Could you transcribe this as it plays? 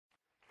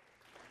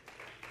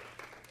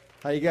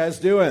How you guys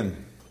doing?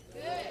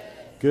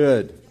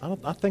 Good. I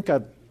want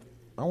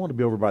to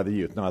be over by the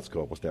youth. No, that's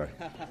cool. We'll stay.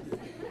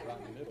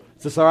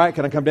 Is this all right?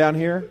 Can I come down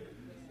here?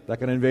 Is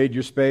that going to invade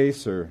your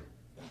space? Or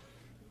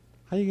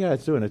how you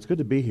guys doing? It's good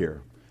to be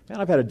here.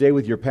 Man, I've had a day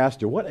with your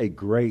pastor. What a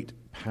great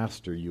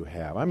pastor you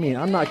have. I mean,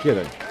 I'm not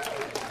kidding.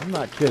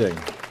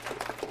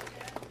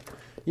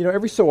 You know,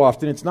 every so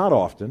often, it's not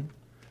often,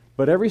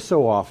 but every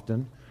so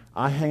often,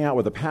 I hang out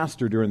with a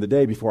pastor during the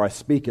day before I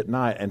speak at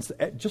night, and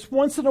just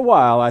once in a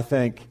while, I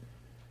think,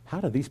 how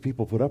do these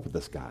people put up with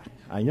this guy?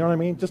 You know what I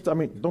mean?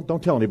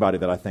 Don't tell anybody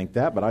that I think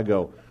that, but I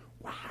go,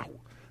 wow.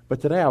 But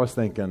today I was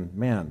thinking,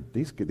 man,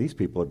 these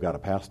people have got a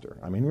pastor.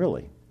 I mean,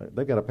 really,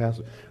 they've got a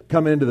pastor.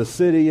 Coming into the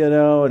city, you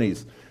know, and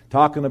he's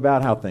talking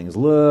about how things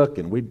look,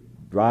 and we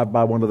drive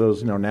by one of those,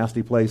 you know,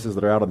 nasty places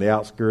that are out on the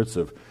outskirts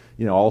of,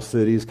 you know, all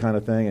cities kind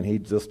of thing, and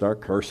he'd just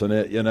start cursing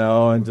it, you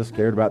know, and just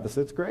cared about this.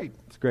 It's great.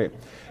 It's great.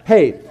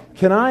 Hey,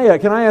 can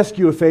I ask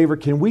you a favor?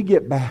 Can we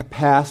get back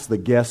past the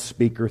guest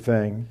speaker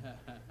thing?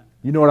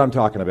 You know what I'm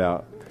talking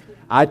about.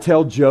 I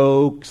tell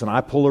jokes, and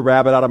I pull a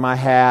rabbit out of my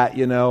hat,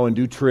 you know, and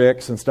do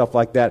tricks and stuff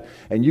like that.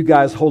 And you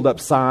guys hold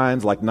up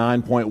signs like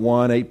 9.1,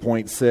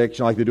 8.6, you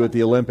know, like they do at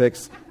the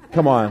Olympics.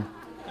 Come on.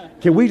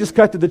 Can we just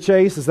cut to the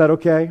chase? Is that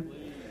okay?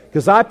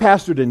 Because I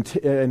pastored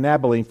in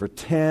Abilene for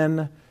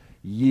 10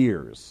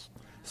 years.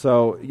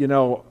 So, you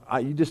know,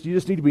 you just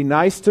need to be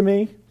nice to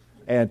me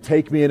and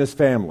take me in as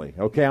family.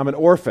 Okay, I'm an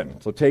orphan,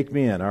 so take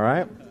me in, all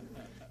right?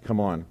 Come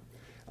on.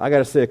 I got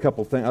to say a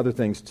couple other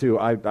things, too.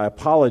 I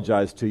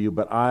apologize to you,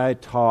 but I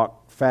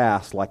talk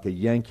fast like a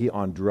Yankee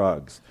on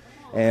drugs.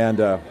 And,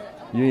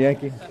 you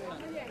Yankee?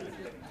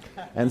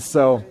 And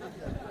so,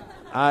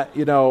 when I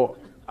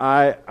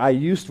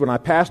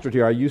pastored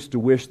here, I used to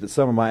wish that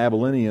some of my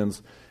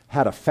Abilenians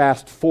had a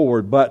fast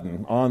forward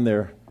button on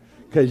there,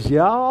 because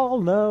y'all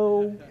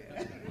know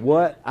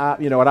what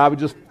I would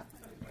just...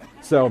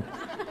 So...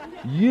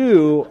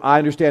 You, I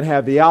understand,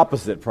 have the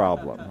opposite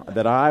problem,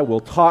 that I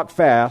will talk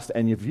fast,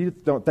 and if you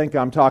don't think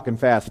I'm talking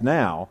fast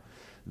now,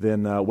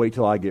 then wait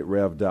till I get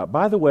revved up.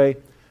 By the way,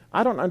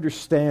 I don't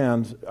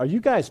understand, are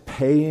you guys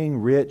paying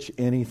Rich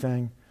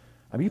anything?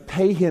 I mean, you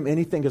pay him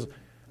anything? Do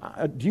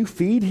you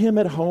feed him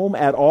at home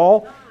at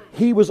all?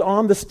 He was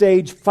on the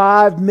stage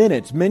 5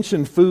 minutes,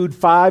 mentioned food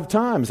 5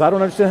 times. I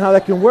don't understand how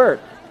that can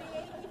work.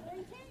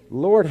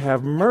 Lord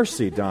have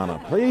mercy,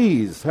 Donna.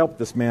 Please help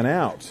this man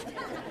out.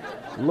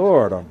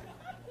 Lord,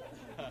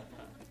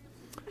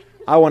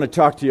 I want to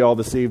talk to you all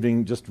this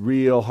evening, just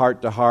real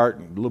heart to heart,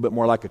 a little bit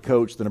more like a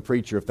coach than a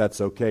preacher, if that's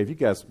okay. If you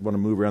guys want to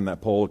move around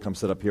that pole and come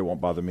sit up here, it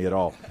won't bother me at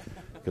all,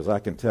 because I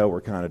can tell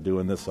we're kind of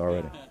doing this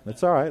already.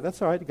 That's all right.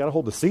 You got to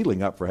hold the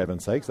ceiling up, for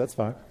heaven's sakes. That's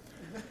fine.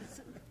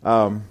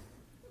 I want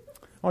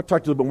to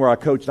talk to you a little bit more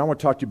about coach, and I want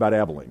to talk to you about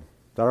Abilene.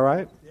 Is that all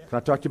right? Can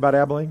I talk to you about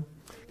Abilene?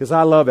 Because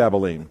I love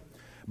Abilene.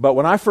 But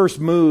when I first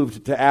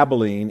moved to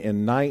Abilene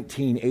in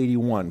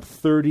 1981,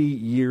 30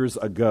 years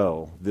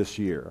ago this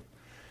year,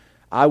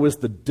 I was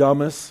the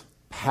dumbest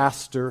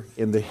pastor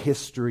in the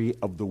history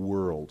of the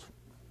world.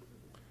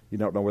 You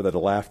don't know whether to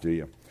laugh, do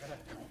you?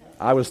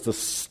 I was the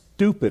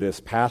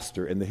stupidest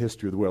pastor in the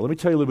history of the world. Let me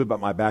tell you a little bit about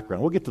my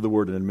background. We'll get to the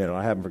word in a minute.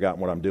 I haven't forgotten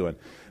what I'm doing.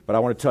 But I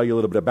want to tell you a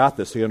little bit about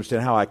this so you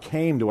understand how I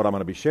came to what I'm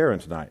going to be sharing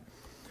tonight.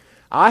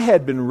 I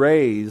had been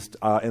raised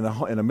in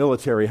a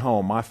military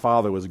home. My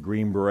father was a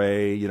Green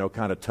Beret, you know,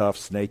 kind of tough,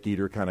 snake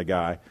eater kind of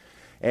guy.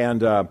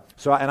 And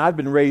I'd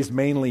been raised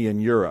mainly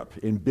in Europe,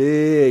 in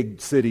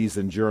big cities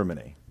in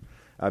Germany.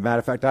 Matter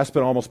of fact, I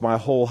spent almost my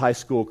whole high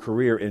school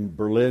career in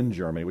Berlin,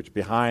 Germany, which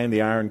behind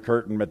the Iron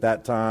Curtain at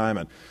that time,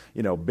 and,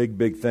 you know,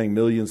 big thing,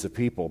 millions of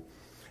people.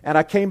 And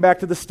I came back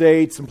to the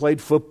States and played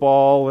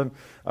football and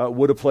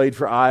would have played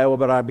for Iowa,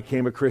 but I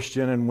became a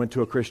Christian and went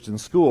to a Christian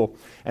school.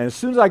 And as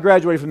soon as I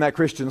graduated from that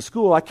Christian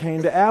school, I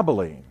came to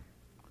Abilene.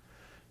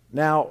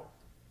 Now,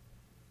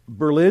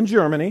 Berlin,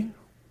 Germany,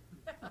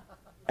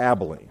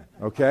 Abilene,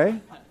 okay?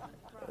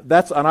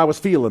 And I was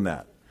feeling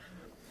that.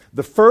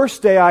 The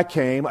first day I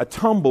came, a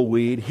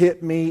tumbleweed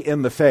hit me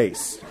in the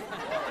face.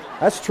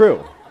 That's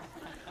true.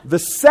 The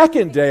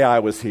second day I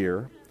was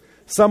here,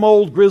 some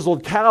old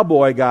grizzled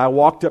cowboy guy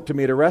walked up to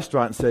me at a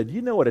restaurant and said,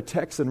 "You know what a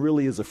Texan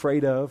really is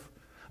afraid of?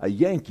 A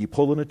Yankee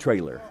pulling a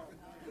trailer."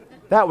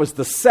 That was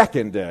the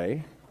second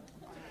day.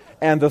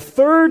 And the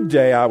third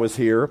day I was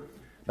here,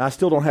 and I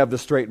still don't have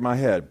this straight in my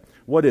head.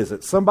 What is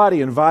it?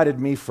 Somebody invited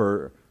me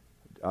for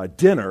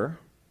dinner,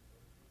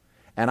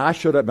 and I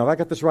showed up. Now, I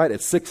got this right,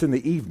 at 6 in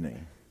the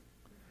evening.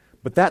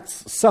 But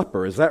that's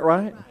supper, is that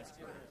right?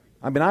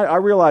 I mean, I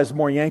realize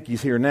more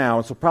Yankees here now,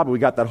 and so probably we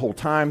got that whole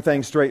time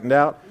thing straightened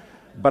out.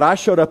 But I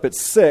showed up at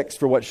 6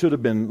 for what should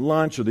have been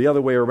lunch or the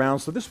other way around.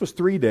 So this was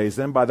 3 days.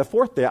 Then by the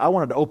fourth day, I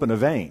wanted to open a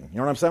vein. You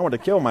know what I'm saying? I wanted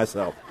to kill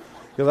myself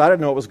because I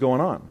didn't know what was going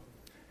on.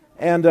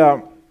 And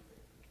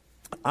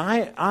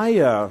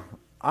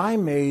I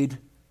made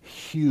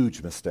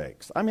huge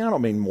mistakes. I mean, I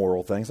don't mean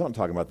moral things. I'm not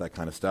talking about that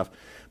kind of stuff.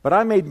 But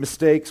I made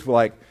mistakes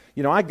like,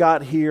 you know, I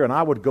got here and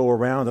I would go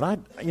around and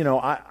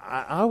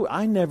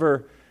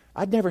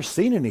I'd never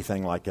seen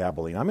anything like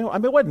Abilene. I mean,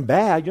 it wasn't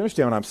bad. You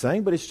understand what I'm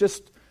saying? But it's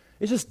just,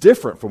 It's just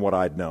different from what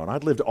I'd known.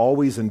 I'd lived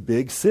always in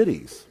big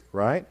cities,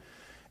 right?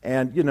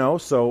 And,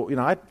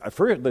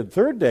 for the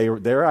third day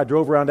there, I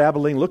drove around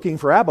Abilene looking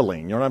for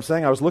Abilene. You know what I'm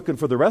saying? I was looking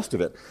for the rest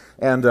of it.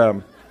 And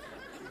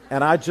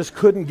I just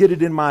couldn't get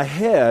it in my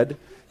head,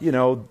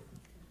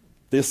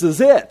 this is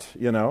it,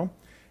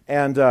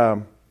 And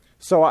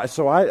so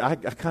I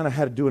kind of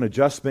had to do an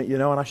adjustment,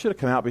 and I should have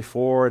come out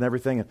before and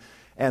everything.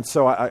 And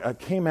so I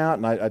came out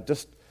and I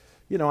just,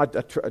 I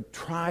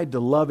tried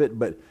to love it,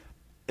 but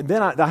and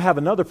then I have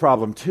another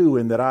problem, too,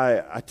 in that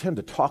I tend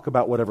to talk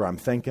about whatever I'm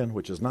thinking,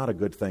 which is not a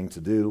good thing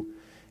to do.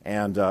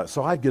 And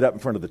so I'd get up in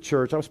front of the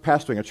church. I was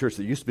pastoring a church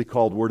that used to be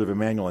called Word of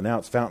Emmanuel, now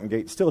it's Fountain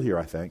Gate, still here,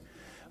 I think.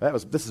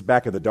 This is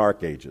back in the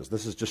dark ages.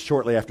 This is just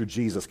shortly after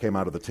Jesus came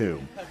out of the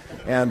tomb.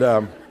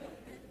 And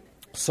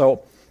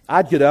so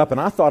I'd get up,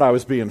 and I thought I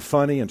was being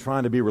funny and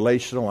trying to be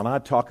relational, and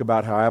I'd talk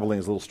about how Abilene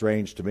is a little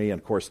strange to me. And,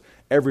 of course,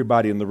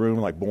 everybody in the room,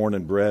 like born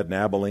and bred in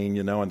Abilene,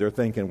 and they're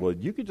thinking, well,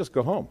 you could just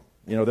go home.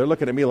 They're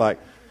looking at me like,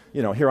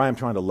 here I am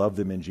trying to love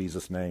them in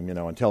Jesus' name,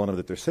 and telling them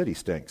that their city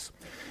stinks.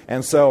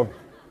 And so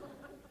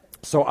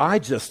I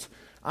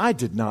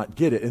did not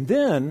get it. And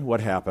then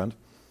what happened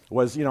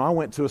was, I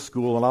went to a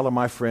school, and a lot of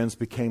my friends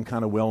became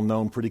kind of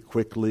well-known pretty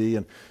quickly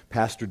and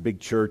pastored big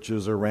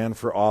churches or ran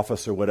for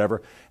office or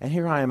whatever. And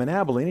here I am in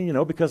Abilene,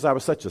 and, because I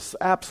was such an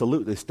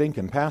absolutely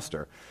stinking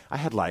pastor, I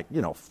had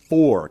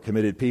 4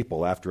 committed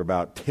people after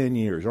about 10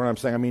 years. You know what I'm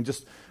saying? I mean,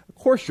 just, of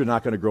course you're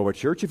not going to grow a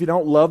church if you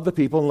don't love the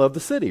people and love the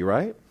city,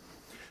 right?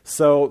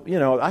 So,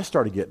 I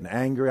started getting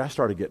angry. I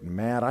started getting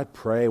mad. I'd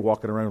pray,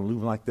 walking around and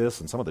moving like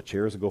this, and some of the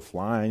chairs would go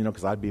flying,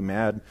 because I'd be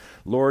mad.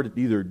 Lord,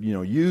 either,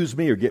 use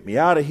me or get me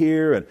out of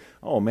here. And,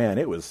 oh, man,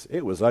 it was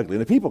ugly.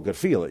 And the people could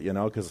feel it,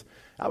 because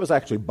I was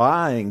actually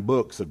buying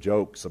books of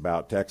jokes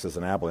about Texas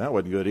and Abilene. That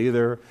wasn't good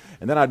either.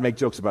 And then I'd make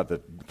jokes about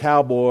the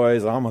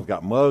Cowboys. I almost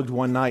got mugged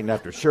one night and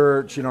after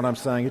church. You know what I'm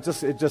saying?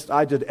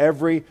 I did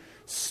every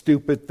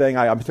stupid thing.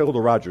 I told a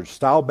Roger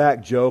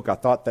Staubach joke. I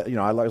thought that,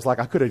 I was like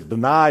I could have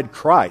denied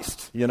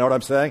Christ, you know what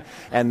I'm saying,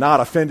 and not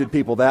offended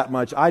people that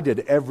much. I did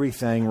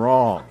everything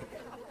wrong.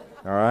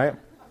 All right?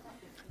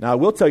 Now, I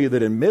will tell you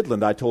that in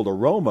Midland, I told a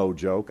Romo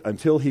joke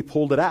until he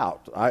pulled it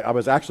out. I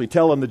was actually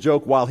telling the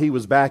joke while he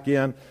was back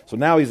in, so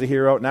now he's a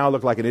hero. Now I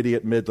look like an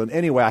idiot in Midland.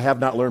 Anyway, I have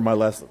not learned my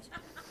lessons.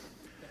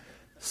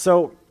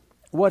 So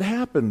what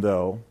happened,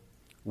 though,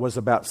 was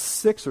about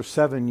 6 or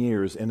 7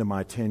 years into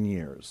my 10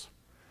 years,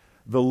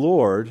 the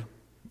Lord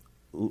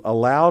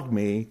allowed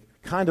me,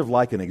 kind of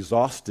like an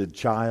exhausted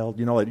child.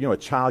 A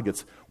child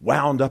gets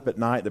wound up at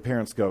night. The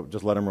parents go,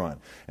 just let him run.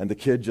 And the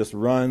kid just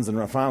runs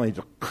and finally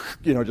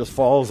just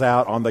falls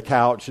out on the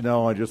couch,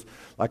 and just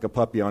like a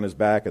puppy on his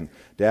back. And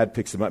Dad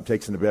picks him up,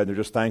 takes him to bed, and they're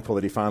just thankful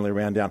that he finally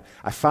ran down.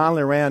 I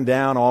finally ran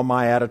down all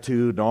my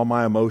attitude and all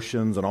my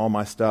emotions and all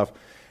my stuff.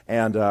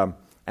 And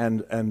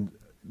the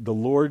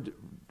Lord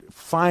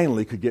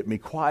finally could get me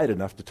quiet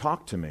enough to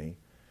talk to me.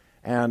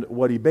 And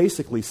what he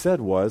basically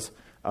said was,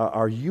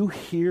 are you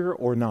here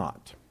or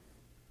not?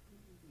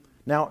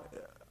 Now,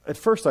 at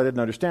first I didn't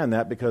understand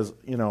that because,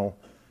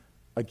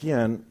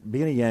 again,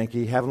 being a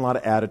Yankee, having a lot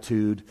of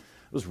attitude,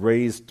 was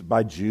raised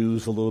by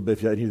Jews a little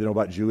bit. If you know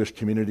about Jewish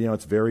community,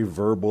 it's very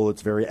verbal,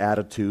 it's very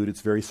attitude,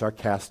 it's very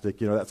sarcastic.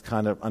 That's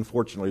kind of,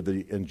 unfortunately,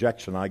 the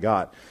injection I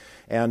got.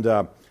 And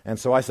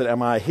so I said,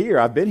 am I here?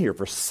 I've been here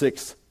for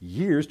 6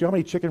 years. Do you know how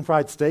many chicken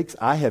fried steaks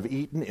I have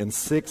eaten in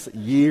 6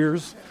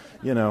 years?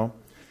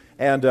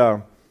 And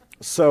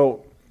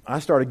so I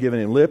started giving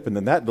him lip, and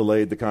then that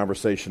delayed the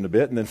conversation a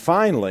bit. And then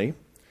finally,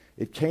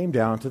 it came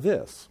down to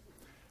this.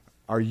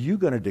 Are you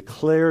going to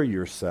declare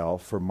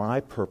yourself for my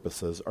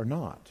purposes or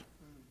not?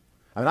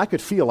 I mean, I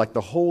could feel like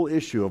the whole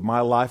issue of my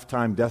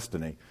lifetime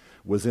destiny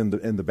was in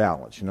the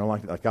balance.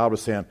 Like God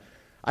was saying,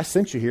 I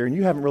sent you here, and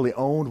you haven't really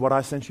owned what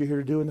I sent you here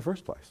to do in the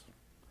first place.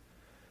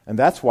 And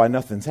that's why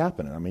nothing's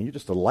happening. I mean, you're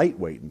just a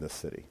lightweight in this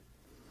city.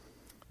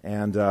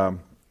 And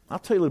I'll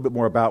tell you a little bit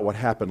more about what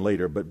happened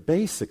later, but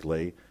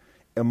basically,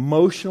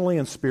 emotionally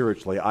and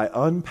spiritually, I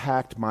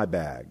unpacked my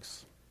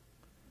bags.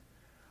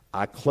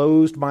 I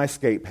closed my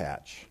escape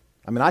hatch.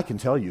 I mean, I can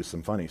tell you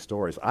some funny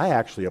stories. I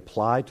actually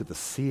applied to the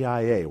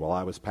CIA while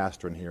I was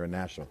pastoring here in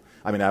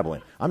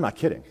Abilene. I'm not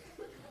kidding.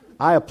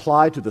 I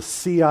applied to the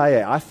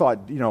CIA. I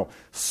thought,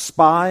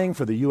 spying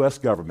for the U.S.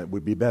 government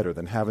would be better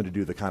than having to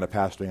do the kind of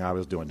pastoring I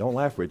was doing. Don't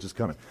laugh, Rich, it's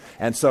coming.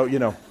 And so,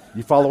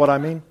 you follow what I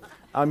mean?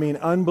 I mean,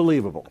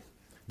 unbelievable.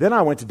 Then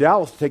I went to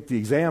Dallas to take the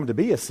exam to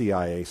be a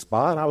CIA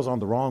spy, and I was on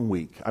the wrong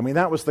week. I mean,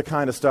 that was the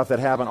kind of stuff that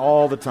happened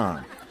all the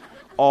time.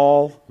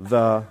 All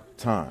the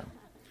time.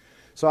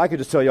 So I could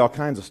just tell you all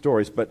kinds of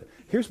stories, but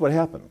here's what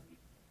happened.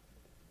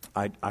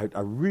 God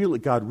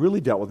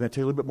really dealt with me. I'll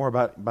tell you a little bit more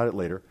about it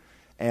later.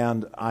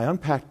 And I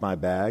unpacked my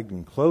bag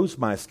and closed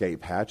my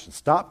escape hatch and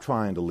stopped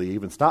trying to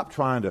leave and stopped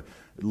trying to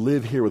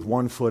live here with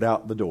one foot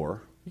out the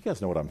door. You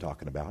guys know what I'm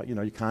talking about.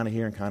 You're kind of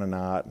here and kind of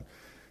not.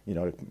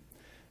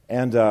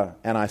 And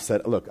I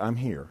said, look, I'm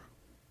here.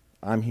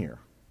 I'm here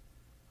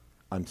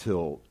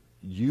until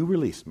you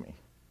release me,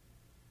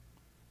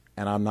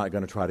 and I'm not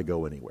going to try to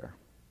go anywhere.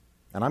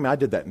 And I mean, I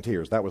did that in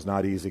tears. That was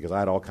not easy because I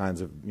had all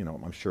kinds of,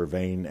 I'm sure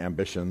vain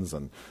ambitions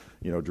and,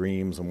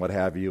 dreams and what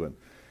have you. And,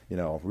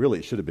 really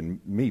it should have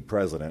been me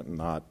president and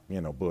not,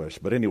 Bush.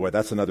 But anyway,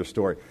 that's another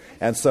story.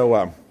 And so,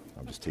 I'm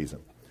just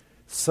teasing.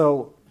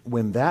 So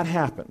when that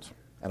happened,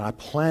 and I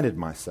planted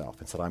myself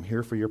and said, I'm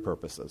here for your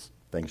purposes,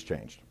 things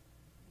changed.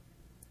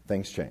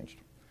 Things changed.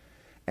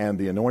 And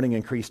the anointing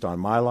increased on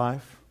my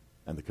life,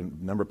 and the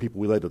number of people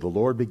we led to the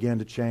Lord began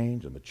to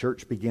change, and the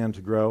church began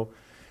to grow.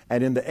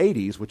 And in the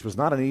 80s, which was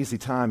not an easy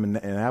time in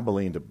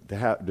Abilene to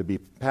be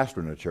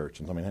pastoring a church,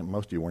 and I mean,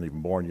 most of you weren't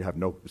even born, you have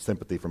no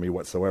sympathy for me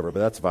whatsoever, but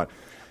that's fine.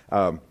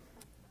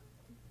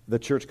 The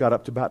church got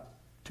up to about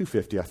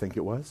 250, I think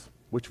it was,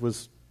 which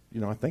was,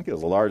 I think it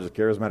was the largest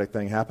charismatic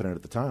thing happening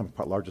at the time,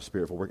 largest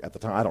spiritual work at the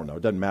time. I don't know,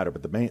 it doesn't matter,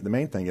 but the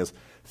main thing is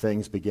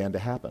things began to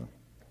happen.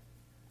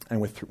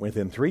 And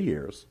within 3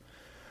 years,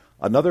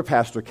 another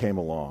pastor came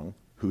along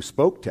who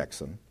spoke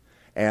Texan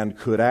and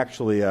could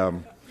actually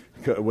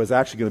was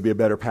actually going to be a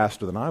better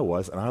pastor than I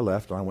was, and I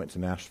left and I went to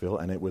Nashville,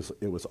 and it was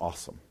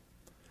awesome.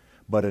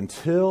 But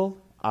until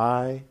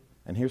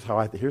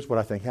here's what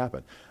I think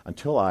happened.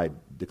 Until I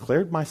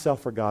declared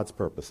myself for God's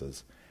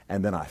purposes,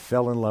 and then I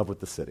fell in love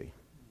with the city.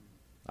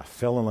 I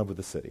fell in love with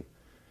the city.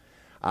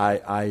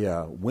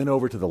 I went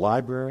over to the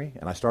library,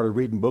 and I started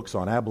reading books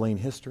on Abilene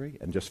history,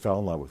 and just fell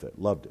in love with it.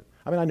 Loved it.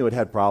 I mean, I knew it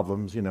had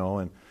problems,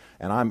 and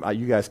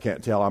you guys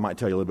can't tell. I might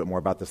tell you a little bit more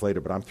about this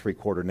later, but I'm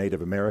 3/4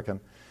 Native American,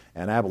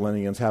 and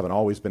Abilenians haven't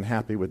always been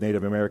happy with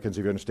Native Americans,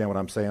 if you understand what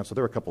I'm saying. So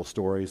there were a couple of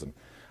stories, and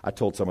I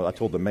told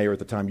the mayor at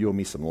the time, you owe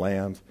me some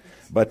land,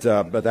 but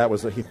that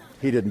was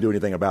he didn't do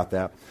anything about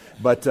that.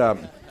 But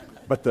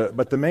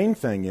the main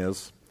thing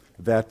is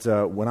that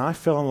when I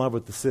fell in love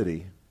with the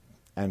city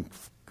and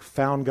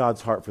found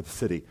God's heart for the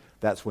city,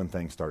 that's when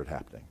things started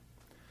happening.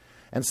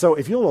 And so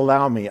if you'll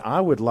allow me, I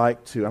would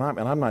like to, and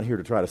I'm not here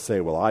to try to say,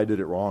 well, I did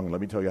it wrong, and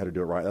let me tell you how to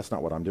do it right. That's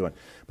not what I'm doing.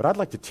 But I'd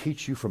like to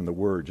teach you from the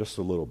Word just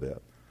a little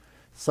bit.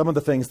 Some of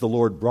the things the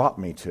Lord brought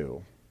me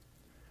to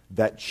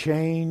that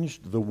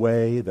changed the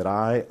way that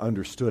I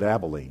understood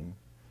Abilene,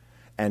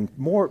 and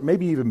more,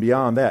 maybe even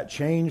beyond that,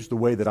 changed the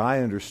way that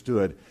I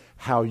understood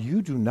how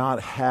you do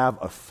not have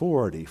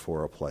authority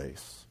for a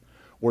place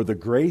or the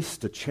grace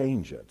to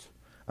change it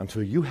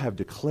until you have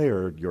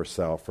declared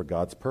yourself for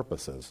God's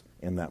purposes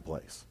in that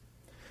place.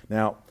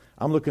 Now,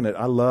 I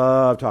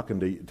love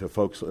talking to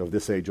folks of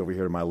this age over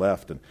here to my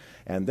left,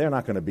 and they're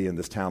not going to be in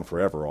this town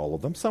forever, all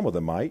of them. Some of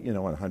them might, in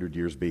 100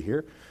 years be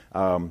here.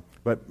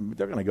 But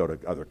they're going to go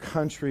to other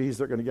countries.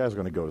 You guys are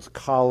going to go to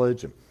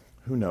college, and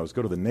who knows,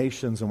 go to the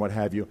nations and what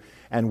have you.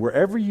 And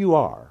wherever you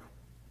are,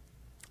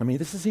 I mean,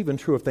 this is even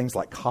true of things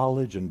like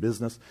college and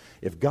business.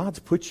 If God's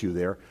put you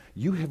there,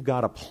 you have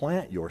got to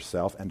plant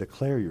yourself and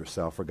declare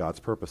yourself for God's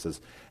purposes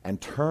and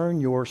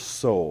turn your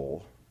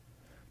soul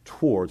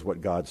towards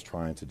what God's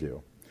trying to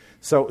do.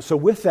 So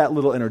with that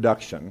little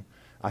introduction,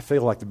 I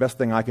feel like the best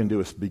thing I can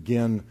do is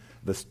begin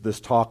this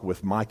talk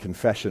with my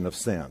confession of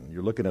sin.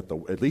 You're looking at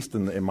at least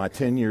in my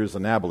 10 years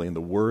in Abilene,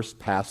 the worst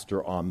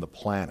pastor on the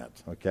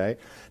planet, okay?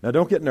 Now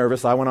don't get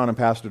nervous. I went on and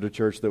pastored a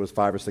church that was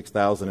 5,000 or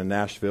 6,000 in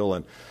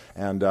Nashville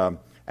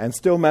and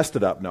still messed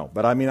it up. No,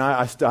 but I mean,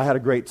 I had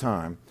a great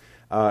time,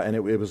 and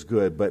it was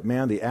good. But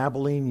man, the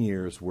Abilene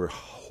years were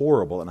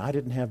horrible, and I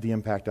didn't have the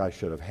impact I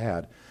should have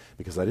had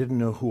because I didn't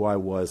know who I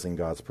was in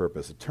God's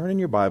purpose. So turn in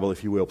your Bible,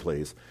 if you will,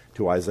 please,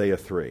 to Isaiah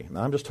 3.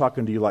 Now, I'm just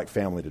talking to you like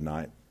family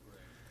tonight,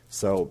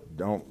 so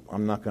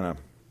I'm not going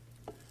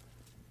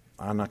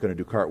to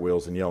do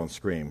cartwheels and yell and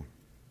scream.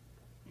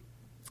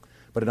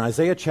 But in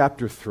Isaiah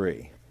chapter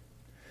 3,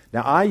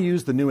 now I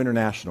use the New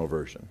International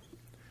Version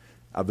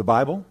of the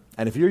Bible,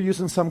 and if you're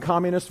using some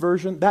communist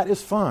version, that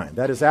is fine.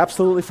 That is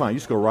absolutely fine. You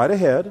just go right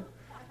ahead. It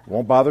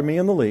won't bother me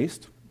in the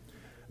least.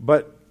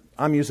 But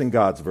I'm using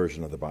God's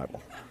version of the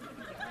Bible.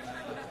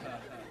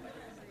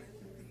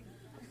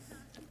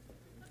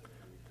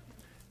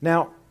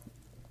 Now,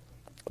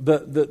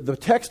 the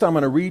text I'm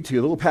going to read to you,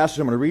 the little passage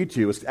I'm going to read to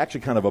you, is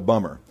actually kind of a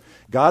bummer.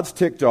 God's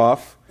ticked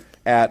off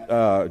at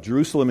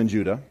Jerusalem and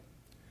Judah.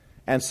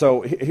 And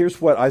so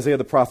here's what Isaiah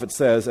the prophet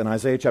says in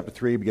Isaiah chapter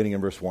 3, beginning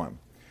in verse 1.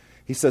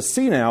 He says,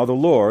 "See now, the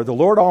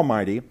Lord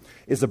Almighty,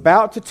 is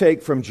about to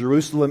take from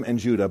Jerusalem and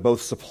Judah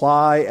both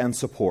supply and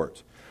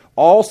support,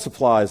 all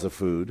supplies of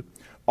food,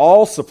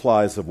 all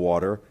supplies of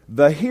water,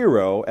 the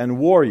hero and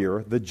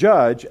warrior, the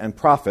judge and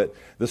prophet,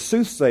 the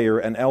soothsayer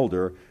and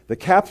elder, the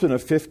captain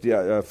of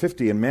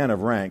 50 and man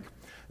of rank,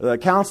 the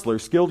counselor,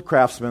 skilled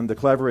craftsman, the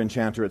clever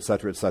enchanter,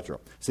 etc., etc."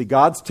 See,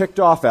 God's ticked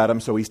off at them,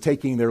 so he's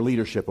taking their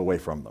leadership away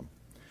from them.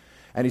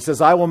 And he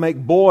says, "I will make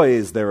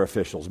boys their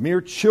officials.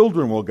 Mere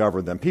children will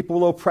govern them.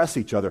 People will oppress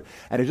each other."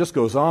 And it just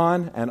goes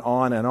on and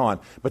on and on.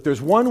 But there's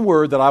one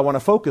word that I want to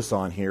focus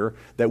on here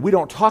that we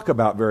don't talk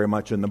about very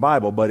much in the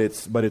Bible, but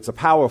it's a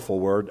powerful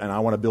word, and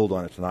I want to build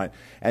on it tonight.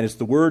 And it's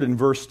the word in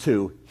verse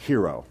 2,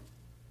 hero.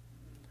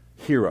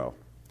 Hero.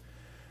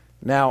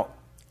 Now,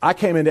 I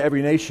came into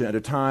Every Nation at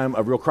a time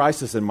of real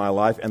crisis in my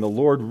life, and the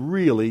Lord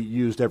really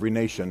used Every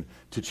Nation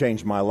to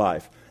change my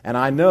life. And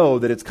I know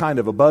that it's kind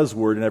of a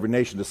buzzword in every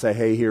nation to say,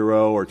 hey,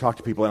 hero, or talk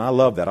to people. And I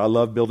love that. I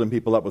love building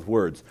people up with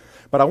words.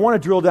 But I want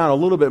to drill down a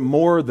little bit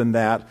more than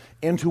that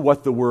into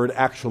what the word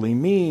actually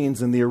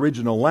means in the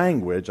original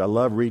language. I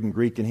love reading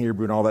Greek and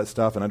Hebrew and all that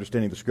stuff and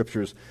understanding the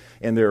scriptures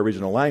in their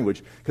original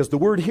language, because the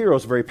word hero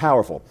is very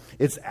powerful.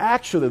 It's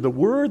actually, the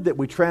word that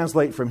we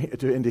translate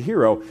into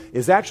hero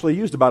is actually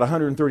used about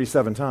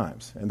 137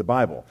 times in the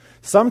Bible.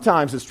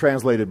 Sometimes it's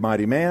translated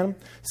mighty man.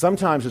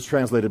 Sometimes it's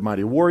translated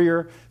mighty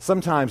warrior.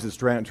 Sometimes it's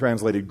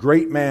translated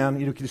great man.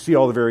 You can see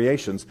all the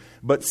variations.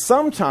 But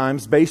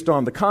sometimes, based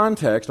on the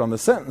context, on the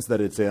sentence that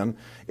it's in,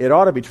 it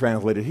ought to be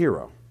translated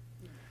hero.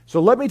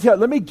 So let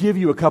me give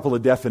you a couple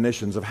of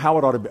definitions of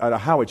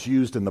how it's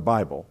used in the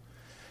Bible.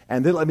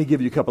 And then let me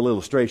give you a couple of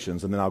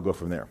illustrations, and then I'll go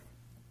from there.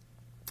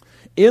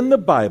 In the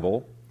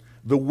Bible,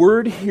 the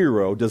word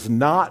hero does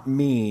not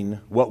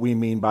mean what we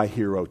mean by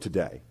hero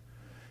today.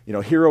 You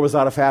know, hero was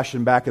out of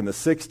fashion back in the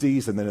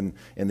 60s, and then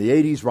in the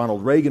 80s,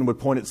 Ronald Reagan would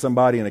point at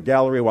somebody in a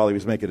gallery while he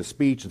was making a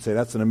speech and say,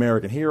 that's an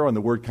American hero, and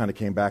the word kind of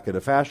came back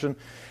into fashion.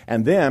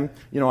 And then,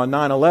 you know, on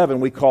 9/11,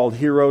 we called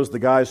heroes the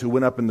guys who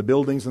went up in the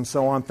buildings and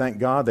so on. Thank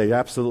God, they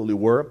absolutely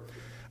were.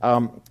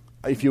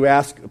 If you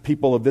ask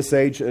people of this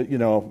age,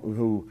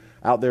 who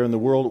out there in the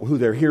world, who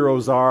their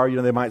heroes are, you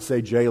know, they might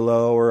say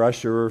J-Lo or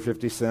Usher or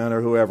 50 Cent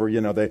or whoever,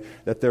 you know,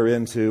 that they're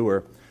into,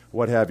 or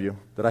what have you.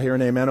 Did I hear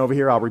an amen over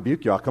here? I'll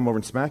rebuke you. I'll come over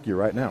and smack you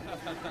right now.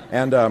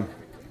 And, no,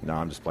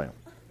 I'm just playing.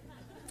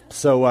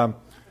 So,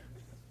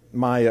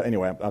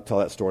 anyway, I'll tell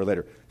that story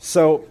later.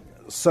 So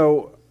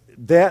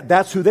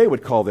that's who they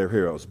would call their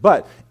heroes.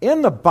 But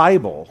in the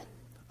Bible,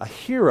 a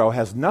hero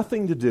has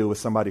nothing to do with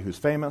somebody who's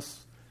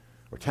famous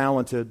or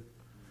talented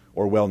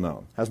or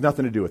well-known. Has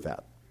nothing to do with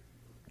that.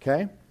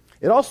 Okay?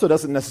 It also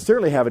doesn't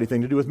necessarily have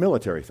anything to do with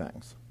military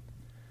things.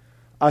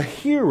 A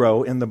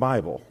hero in the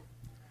Bible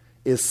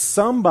is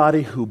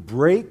somebody who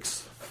breaks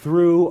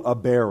through a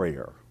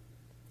barrier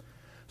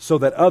so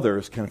that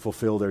others can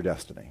fulfill their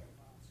destiny.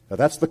 Now,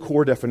 that's the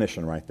core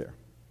definition right there.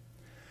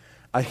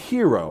 A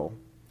hero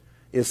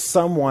is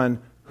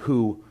someone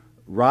who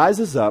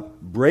rises up,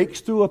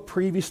 breaks through a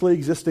previously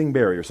existing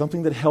barrier,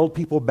 something that held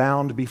people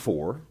bound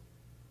before,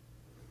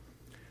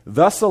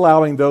 thus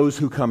allowing those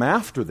who come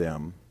after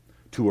them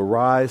to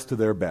arise to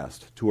their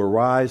best, to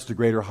arise to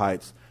greater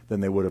heights than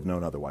they would have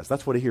known otherwise.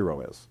 That's what a hero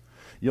is.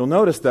 You'll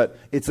notice that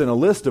it's in a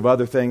list of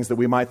other things that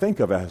we might think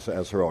of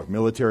as heroic,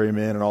 military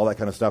men and all that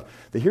kind of stuff.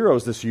 The hero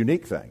is this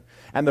unique thing.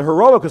 And the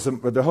heroic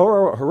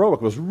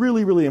was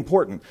really, really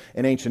important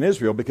in ancient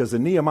Israel, because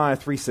in Nehemiah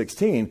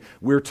 3:16,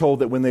 we're told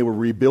that when they were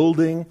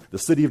rebuilding the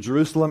city of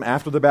Jerusalem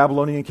after the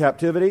Babylonian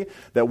captivity,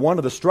 that one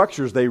of the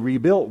structures they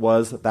rebuilt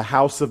was the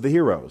house of the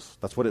heroes.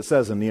 That's what it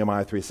says in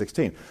Nehemiah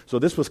 3:16. So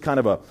this was kind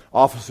of a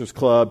officers'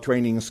 club,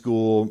 training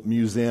school,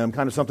 museum,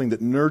 kind of something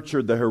that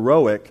nurtured the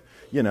heroic,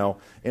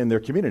 in their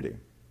community.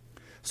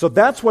 So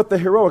that's what the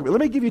heroic. Let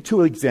me give you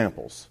two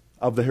examples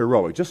of the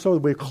heroic, just so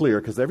we're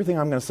clear, because everything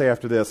I'm going to say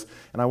after this,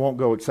 and I won't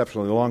go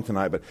exceptionally long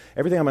tonight, but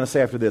everything I'm going to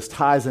say after this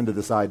ties into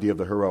this idea of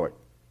the heroic.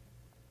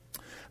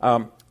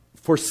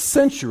 For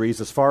centuries,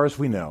 as far as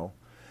we know,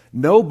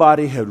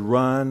 nobody had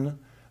run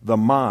the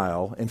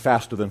mile in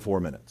faster than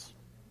 4 minutes.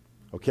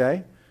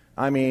 Okay?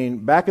 I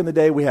mean, back in the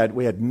day, we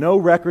had no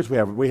records.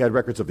 We had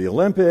records of the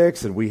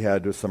Olympics, and we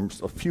had a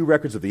few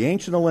records of the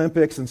ancient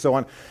Olympics and so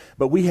on.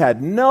 But we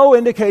had no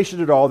indication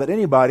at all that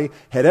anybody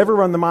had ever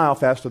run the mile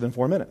faster than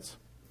 4 minutes.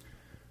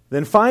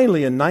 Then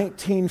finally, in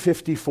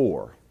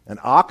 1954, an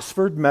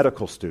Oxford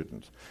medical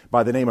student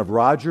by the name of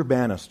Roger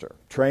Bannister,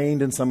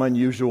 trained in some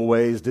unusual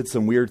ways, did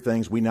some weird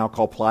things we now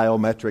call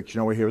plyometrics,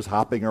 where he was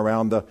hopping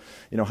around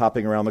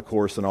the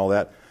course and all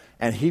that.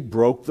 And he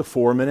broke the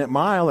 4-minute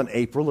mile in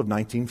April of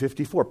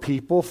 1954.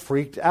 People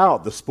freaked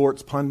out. The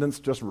sports pundits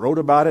just wrote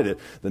about it.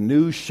 The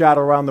news shot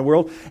around the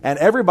world. And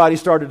everybody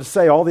started to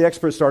say, all the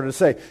experts started to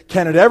say,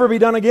 can it ever be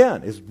done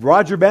again? Is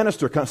Roger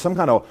Bannister some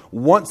kind of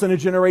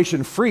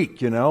once-in-a-generation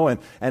freak, and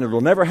it'll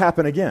never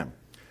happen again?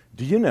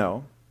 Do you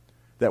know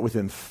that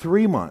within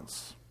 3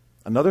 months,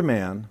 another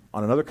man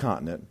on another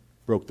continent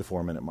broke the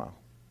 4-minute mile?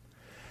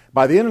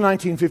 By the end of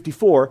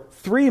 1954,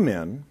 3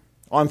 men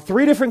on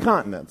 3 different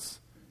continents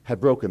had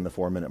broken the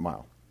 4-minute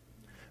mile.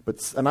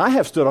 And I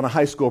have stood on a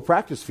high school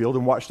practice field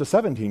and watched a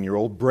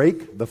 17-year-old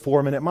break the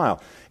 4-minute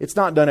mile. It's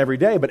not done every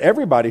day, but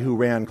everybody who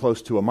ran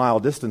close to a mile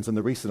distance in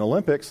the recent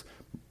Olympics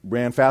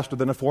ran faster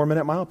than a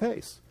 4-minute mile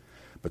pace.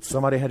 But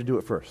somebody had to do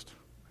it first.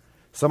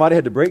 Somebody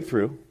had to break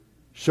through,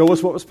 show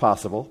us what was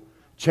possible,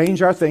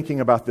 change our thinking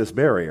about this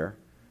barrier,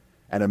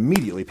 and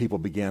immediately people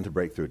began to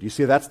break through. Do you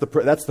see, that's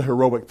the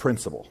heroic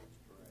principle.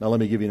 Now let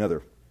me give you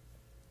another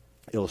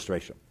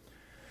illustration.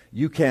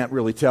 You can't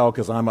really tell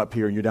because I'm up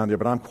here and you're down there,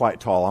 but I'm quite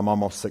tall. I'm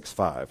almost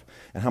 6'5".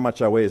 And how much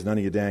I weigh is none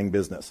of your dang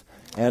business.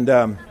 And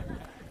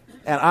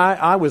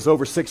I was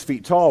over 6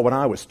 feet tall when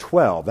I was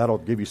 12. That'll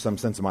give you some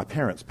sense of my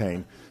parents'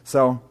 pain.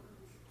 So,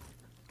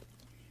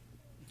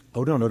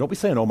 no, don't be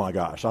saying, oh my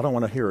gosh. I don't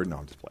want to hear it. No,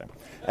 I'm just playing.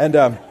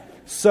 And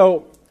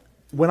so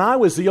when I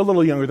was a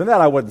little younger than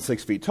that, I wasn't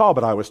 6 feet tall,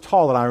 but I was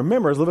tall. And I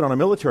remember I was living on a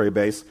military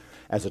base,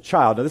 as a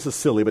child. Now, this is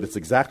silly, but it's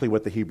exactly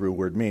what the Hebrew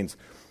word means.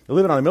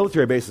 Living on a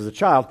military base as a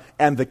child,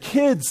 and the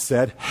kids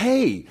said,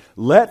 hey,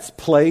 let's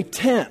play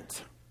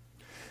tent.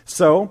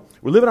 So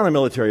we're living on a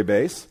military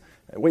base.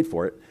 Wait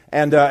for it.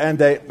 And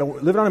they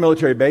lived on a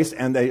military base,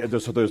 and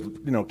so there's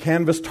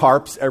canvas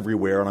tarps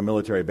everywhere on a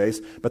military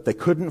base, but they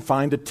couldn't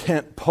find a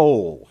tent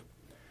pole.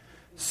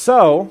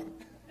 So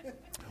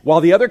while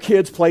the other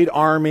kids played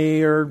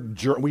Army,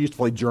 we used to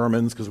play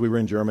Germans because we were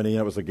in Germany,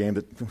 and it was a game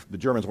that the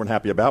Germans weren't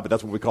happy about, but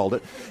that's what we called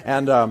it.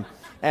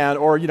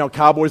 Or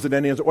Cowboys and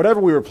Indians, or whatever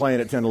we were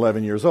playing at 10,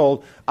 11 years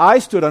old, I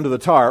stood under the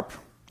tarp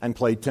and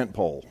played tent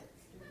pole.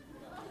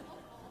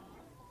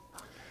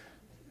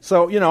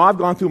 So, I've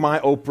gone through my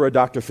Oprah,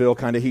 Dr. Phil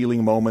kind of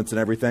healing moments and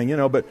everything,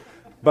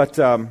 but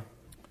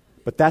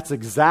that's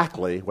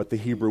exactly what the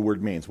Hebrew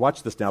word means.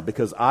 Watch this now,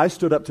 because I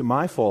stood up to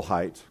my full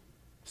height,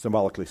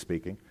 symbolically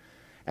speaking,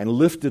 and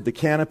lifted the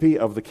canopy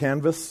of the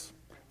canvas,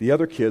 the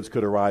other kids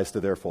could arise to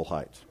their full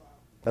height.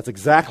 That's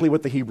exactly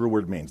what the Hebrew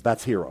word means.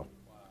 That's hero.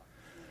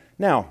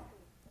 Now,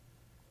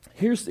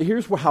 here's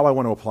how I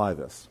want to apply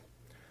this.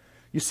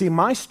 You see,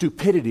 my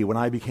stupidity when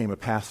I became a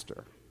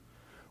pastor,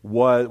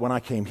 when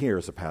I came here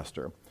as a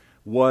pastor,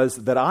 was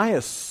that I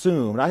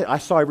assumed, I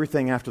saw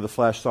everything after the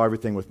flesh, saw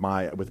everything with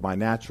my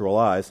natural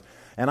eyes,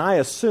 and I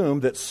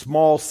assumed that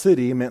small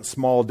city meant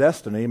small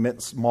destiny,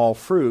 meant small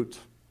fruit,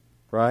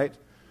 right?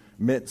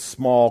 Meant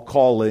small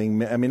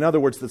calling. In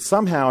other words, that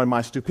somehow in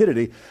my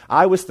stupidity,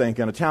 I was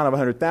thinking a town of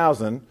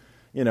 100,000,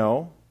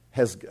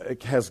 has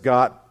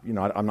got,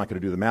 I'm not going to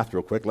do the math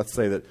real quick. Let's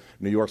say that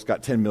New York's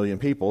got 10 million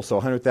people, so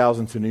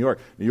 100,000 to New York.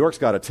 New York's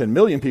got a 10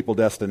 million people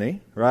destiny,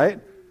 right?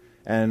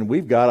 And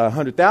we've got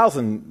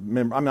 100,000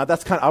 members.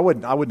 That's I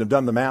wouldn't have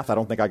done the math. I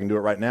don't think I can do it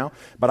right now.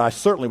 But I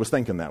certainly was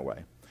thinking that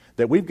way.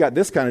 That we've got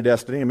this kind of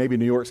destiny, and maybe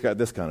New York's got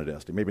this kind of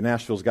destiny. Maybe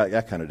Nashville's got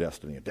that kind of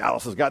destiny. And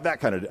Dallas has got that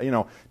kind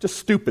of, just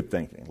stupid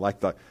thinking.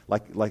 Like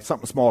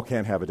something small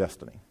can't have a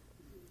destiny.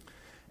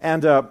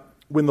 And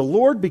when the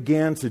Lord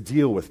began to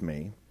deal with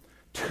me,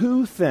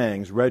 two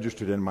things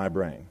registered in my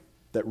brain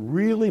that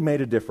really made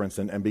a difference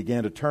and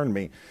began to turn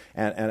me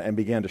and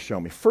began to show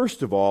me.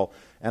 First of all,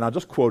 and I'll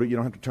just quote it, you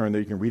don't have to turn there,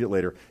 you can read it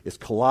later, is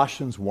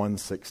Colossians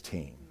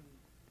 1:16.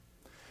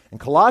 In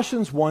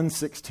Colossians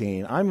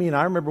 1:16,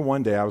 I remember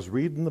one day I was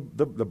reading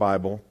the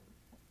Bible.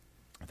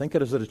 I think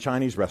it was at a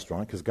Chinese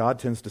restaurant, because God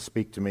tends to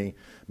speak to me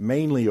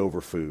mainly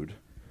over food.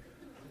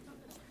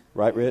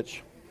 Right,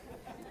 Rich?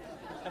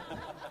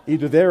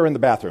 Either there or in the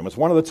bathroom. It's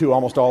one of the two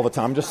almost all the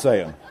time, I'm just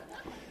saying.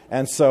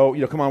 And so,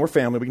 come on, we're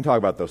family, we can talk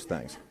about those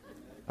things.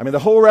 The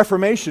whole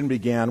Reformation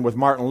began with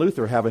Martin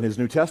Luther having his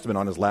New Testament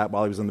on his lap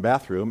while he was in the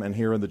bathroom and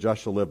hearing the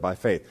just shall live by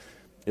faith.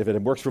 If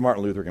it works for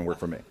Martin Luther, it can work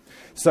for me.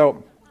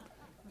 So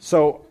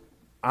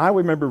I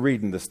remember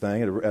reading this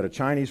thing at a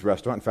Chinese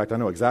restaurant. In fact, I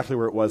know exactly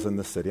where it was in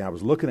this city. I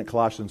was looking at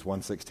Colossians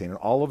 1:16, and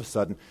all of a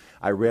sudden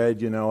I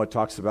read, it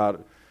talks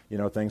about,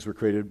 things were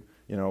created,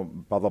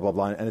 blah, blah, blah,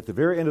 blah. And at the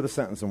very end of the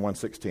sentence in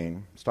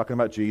 1:16, it's talking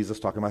about Jesus,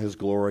 talking about his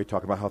glory,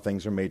 talking about how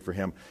things are made for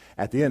him.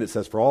 At the end it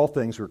says, for all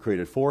things were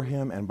created for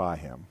him and by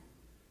him.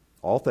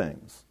 All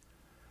things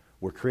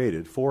were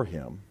created for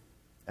him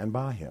and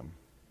by him.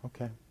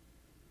 Okay.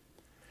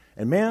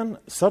 And man,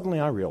 suddenly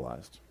I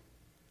realized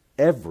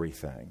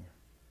everything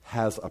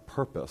has a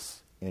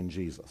purpose in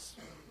Jesus.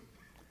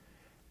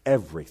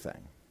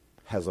 Everything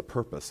has a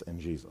purpose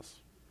in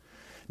Jesus.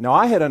 Now,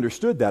 I had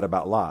understood that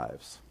about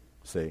lives,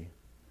 see?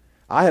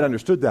 I had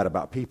understood that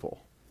about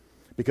people.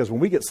 Because when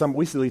we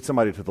lead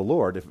somebody to the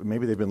Lord, if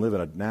maybe they've been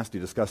living a nasty,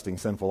 disgusting,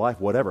 sinful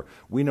life, whatever,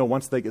 we know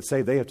once they get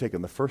saved, they have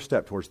taken the first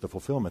step towards the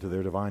fulfillment of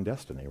their divine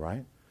destiny,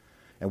 right?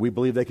 And we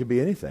believe they could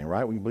be anything,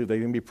 right? We believe they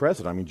can be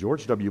president.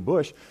 George W.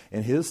 Bush,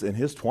 in his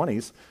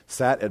 20s,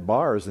 sat at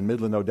bars in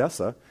Midland,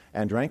 Odessa,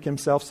 and drank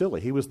himself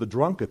silly. He was the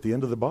drunk at the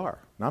end of the bar.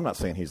 Now, I'm not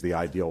saying he's the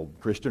ideal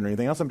Christian or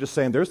anything else. I'm just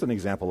saying there's an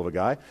example of a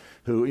guy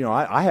who,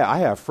 I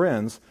have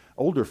friends,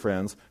 older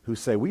friends, who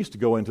say we used to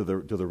go into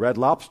the Red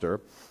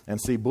Lobster and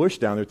see Bush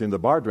down there at the end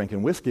of the bar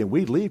drinking whiskey, and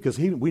we'd leave because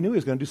we knew he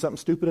was going to do something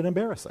stupid and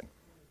embarrassing.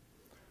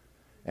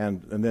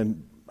 And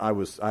then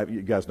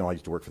you guys know I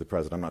used to work for the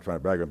president. I'm not trying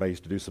to brag, but I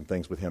used to do some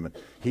things with him. And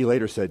he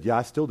later said, yeah,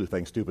 I still do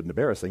things stupid and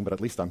embarrassing, but at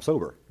least I'm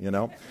sober,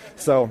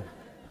 So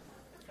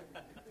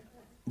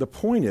the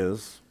point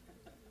is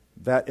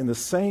that in the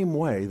same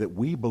way that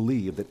we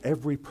believe that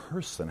every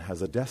person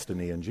has a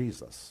destiny in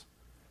Jesus,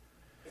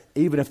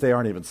 even if they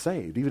aren't even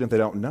saved, even if they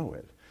don't know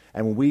it,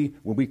 and when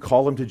we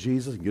call them to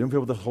Jesus and get them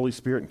filled with the Holy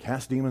Spirit and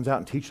cast demons out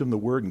and teach them the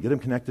Word and get them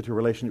connected to a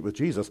relationship with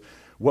Jesus,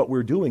 what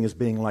we're doing is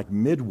being like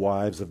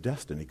midwives of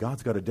destiny.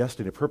 God's got a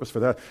destiny, a purpose for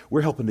that.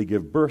 We're helping to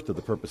give birth to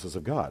the purposes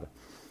of God.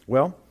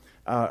 Well,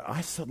 I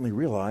suddenly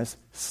realized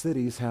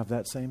cities have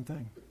that same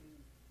thing.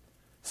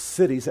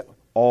 Cities,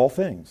 all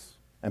things.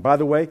 And by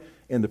the way,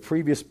 in the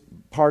previous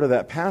part of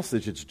that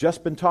passage, it's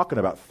just been talking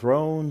about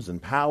thrones and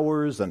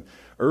powers and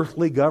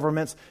earthly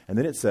governments. And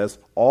then it says,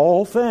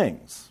 all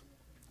things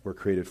were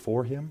created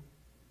for him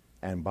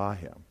and by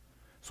him.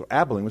 So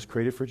Abilene was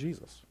created for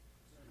Jesus.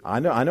 I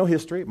know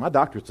history. My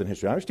doctorate's in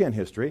history. I understand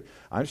history.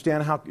 I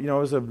understand how, it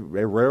was a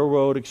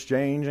railroad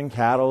exchange and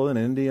cattle and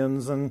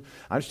Indians, and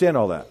I understand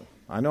all that.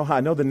 I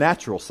know the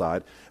natural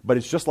side, but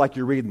it's just like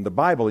you're reading the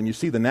Bible and you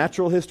see the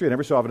natural history, and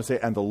every so often I say,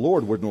 and the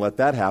Lord wouldn't let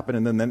that happen,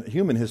 and then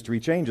human history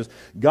changes.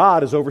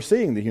 God is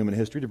overseeing the human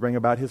history to bring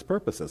about his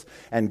purposes.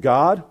 And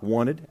God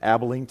wanted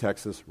Abilene,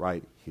 Texas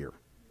right here.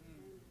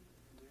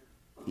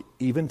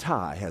 Even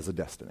Ty has a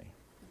destiny.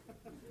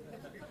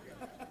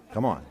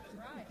 Come on.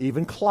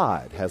 Even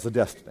Clyde has a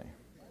destiny.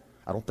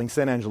 I don't think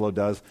San Angelo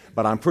does,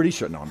 but I'm pretty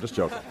sure. No, I'm just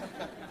joking.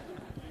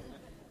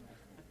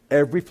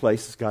 Every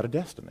place has got a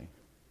destiny.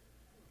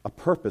 A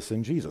purpose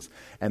in Jesus.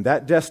 And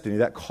that destiny,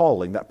 that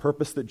calling, that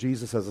purpose that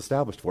Jesus has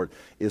established for it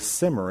is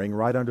simmering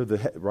right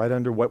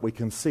under what we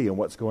can see and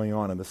what's going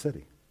on in the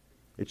city.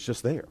 It's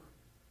just there.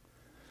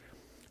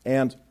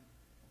 And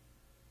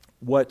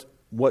what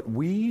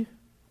we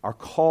are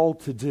called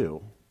to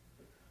do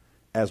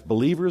as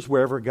believers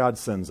wherever God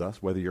sends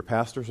us, whether you're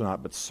pastors or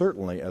not, but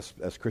certainly as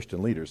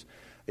Christian leaders,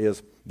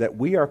 is that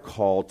we are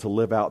called to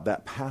live out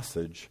that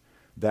passage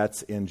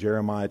that's in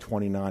Jeremiah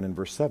 29 and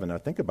verse 7. Now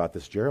think about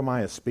this.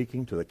 Jeremiah is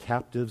speaking to the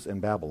captives in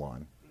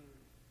Babylon,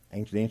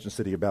 the ancient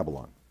city of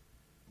Babylon.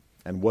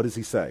 And what does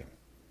he say?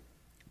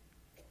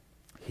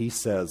 He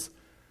says,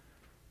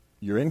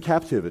 you're in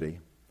captivity.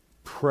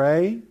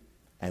 Pray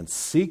and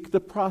seek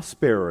the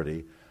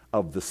prosperity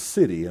of the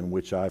city in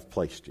which I've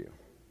placed you.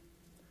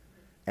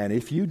 And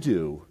if you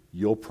do,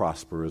 you'll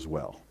prosper as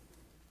well.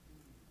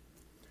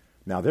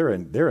 Now they're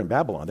in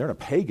Babylon. They're in a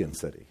pagan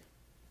city,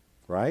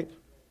 right?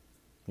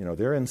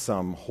 They're in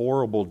some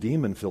horrible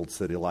demon-filled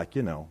city like,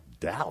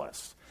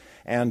 Dallas.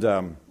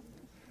 And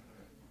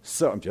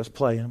so I'm just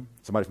playing.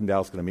 Somebody from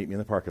Dallas is going to meet me in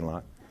the parking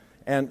lot.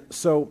 And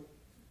so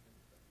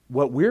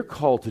what we're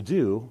called to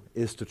do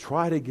is to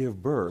try to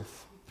give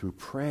birth through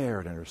prayer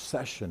and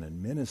intercession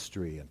and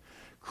ministry and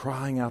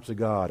crying out to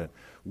God and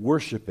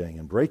worshiping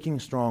and breaking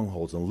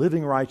strongholds and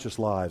living righteous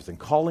lives and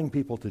calling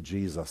people to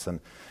Jesus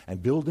and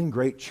building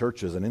great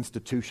churches and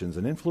institutions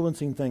and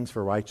influencing things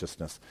for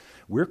righteousness.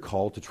 We're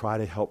called to try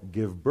to help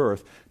give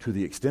birth to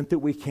the extent that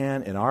we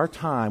can in our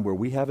time where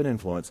we have an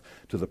influence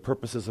to the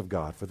purposes of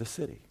God for the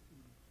city.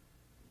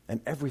 And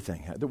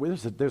everything.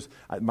 There's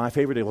my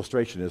favorite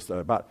illustration is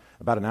about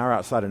an hour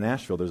outside of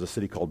Nashville, there's a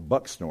city called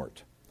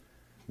Bucksnort.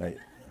 Now,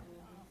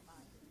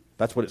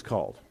 that's what it's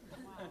called.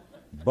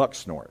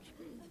 Bucksnort.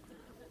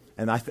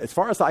 And as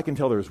far as I can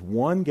tell, there's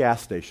one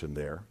gas station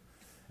there,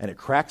 and it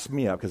cracks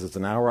me up because it's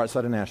an hour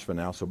outside of Nashville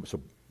now, so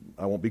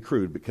I won't be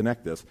crude, but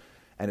connect this,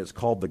 and it's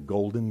called the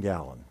Golden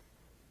Gallon.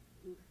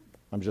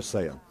 I'm just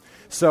saying.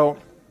 So,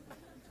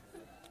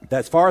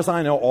 as far as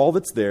I know, all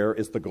that's there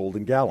is the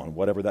Golden Gallon,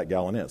 whatever that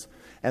gallon is.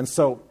 And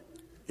so,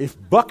 if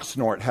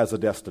Bucksnort has a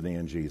destiny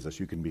in Jesus,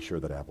 you can be sure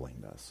that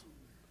Abilene does.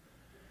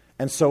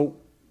 And so,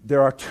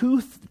 there are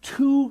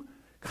two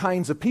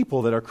kinds of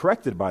people that are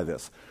corrected by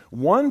this.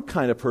 One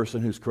kind of person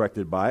who's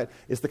corrected by it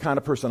is the kind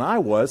of person I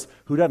was,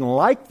 who doesn't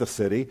like the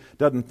city,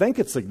 doesn't think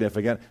it's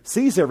significant,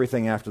 sees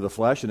everything after the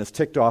flesh, and is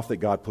ticked off that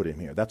God put him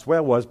here. That's where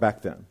I was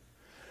back then.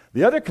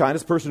 The other kind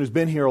is a person who's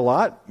been here a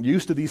lot,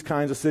 used to these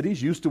kinds of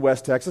cities, used to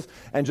West Texas,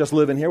 and just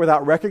living here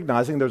without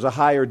recognizing there's a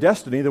higher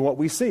destiny than what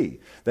we see.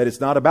 That it's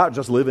not about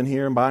just living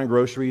here and buying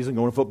groceries and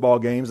going to football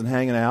games and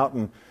hanging out.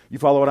 And you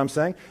follow what I'm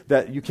saying?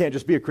 That you can't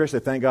just be a Christian.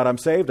 Thank God I'm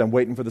saved. I'm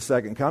waiting for the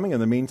second coming. In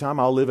the meantime,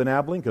 I'll live in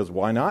Abilene because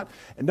why not?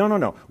 And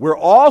no. We're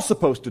all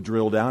supposed to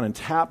drill down and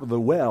tap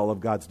the well of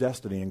God's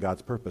destiny and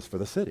God's purpose for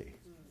the city.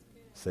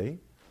 See?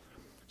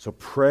 So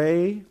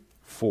pray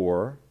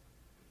for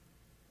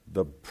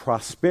the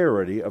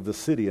prosperity of the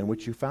city in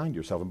which you found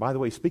yourself. And by the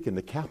way, speaking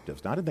to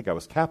captives, now I didn't think I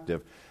was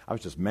captive. I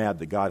was just mad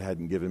that God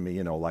hadn't given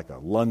me, like a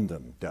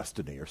London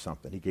destiny or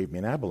something. He gave me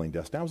an Abilene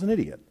destiny. I was an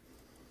idiot.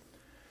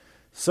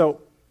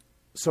 So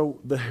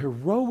the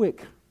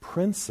heroic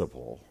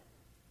principle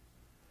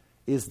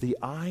is the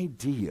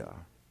idea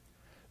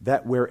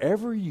that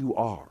wherever you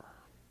are,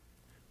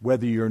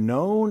 whether you're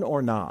known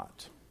or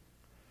not,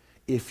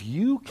 if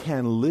you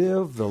can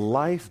live the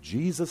life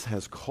Jesus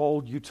has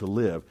called you to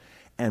live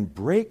and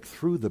break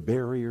through the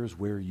barriers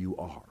where you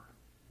are,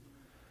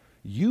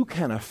 you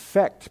can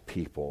affect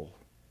people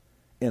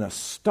in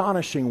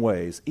astonishing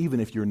ways,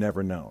 even if you're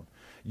never known.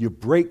 You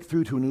break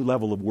through to a new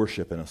level of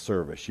worship in a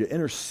service. You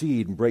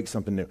intercede and break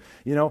something new.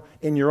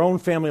 In your own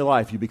family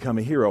life, you become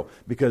a hero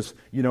because,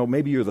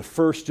 maybe you're the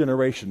first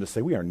generation to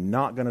say, we are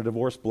not going to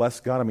divorce,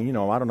 bless God. I mean,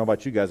 I don't know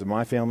about you guys, in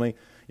my family,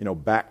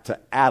 back to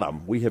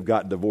Adam, we have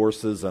got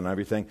divorces and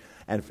everything.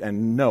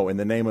 And no, in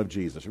the name of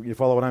Jesus. You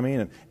follow what I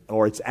mean?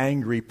 Or it's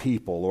angry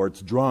people, or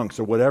it's drunks,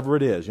 or whatever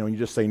it is. You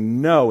just say,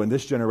 no, in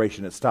this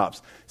generation it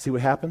stops. See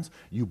what happens?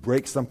 You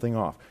break something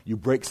off. You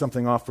break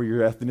something off for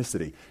your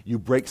ethnicity. You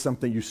break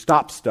something, you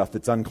stop stuff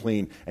that's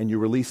unclean, and you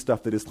release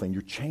stuff that is clean.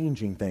 You're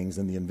changing things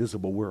in the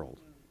invisible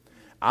world.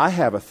 I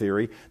have a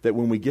theory that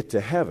when we get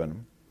to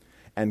heaven,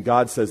 and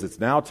God says it's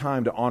now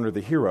time to honor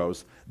the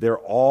heroes, they're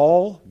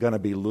all going to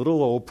be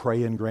little old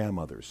praying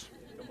grandmothers.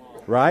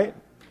 Right?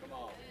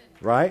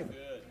 Right?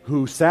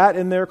 who sat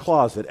in their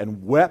closet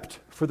and wept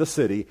for the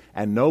city,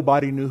 and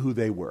nobody knew who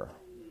they were.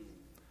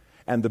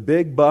 And the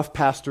big buff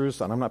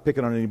pastors, and I'm not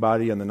picking on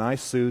anybody, and the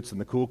nice suits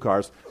and the cool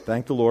cars,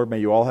 thank the Lord, may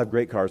you all have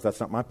great cars. That's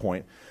not my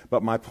point.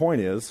 But my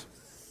point is,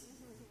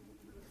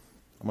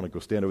 I'm going to go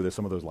stand over there,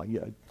 some of those like,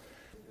 yeah.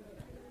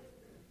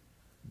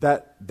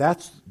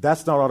 That's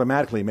not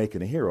automatically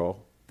making a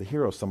hero. The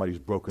hero is somebody who's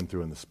broken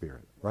through in the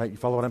spirit, right? You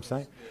follow what I'm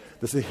saying?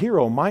 The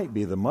hero might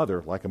be the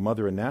mother, like a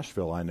mother in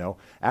Nashville I know,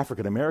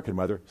 African-American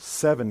mother,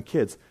 7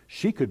 kids.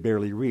 She could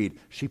barely read.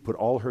 She put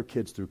all her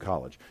kids through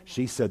college.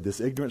 She said this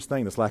ignorance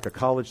thing, this lack of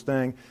college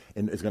thing,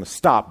 and is going to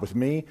stop with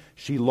me.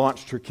 She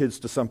launched her kids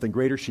to something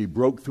greater. She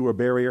broke through a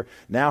barrier.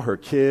 Now her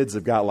kids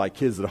have got like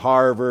kids at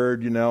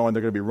Harvard, and they're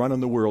going to be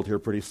running the world here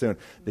pretty soon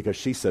because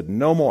she said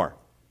no more.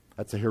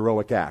 That's a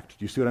heroic act.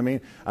 Do you see what I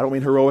mean? I don't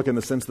mean heroic in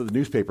the sense that the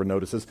newspaper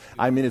notices.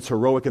 I mean it's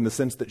heroic in the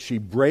sense that she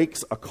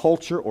breaks a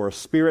culture or a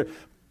spirit,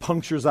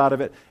 punctures out of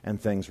it, and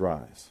things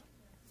rise.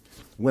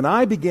 When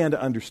I began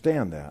to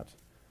understand that,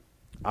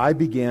 I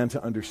began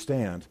to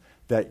understand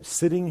that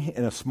sitting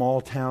in a small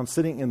town,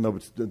 sitting in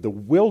the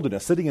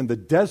wilderness, sitting in the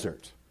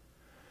desert,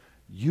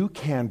 you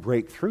can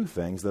break through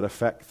things that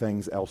affect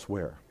things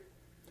elsewhere.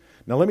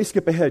 Now let me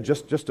skip ahead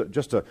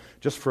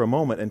just for a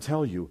moment and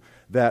tell you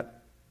that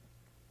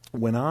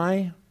when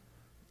I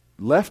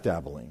left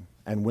Abilene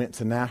and went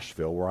to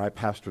Nashville, where I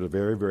pastored a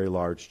very, very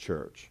large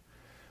church,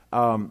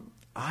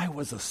 I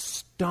was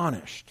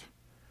astonished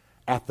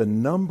at the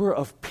number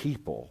of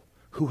people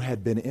who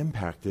had been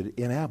impacted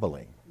in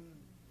Abilene.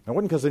 It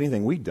wasn't because of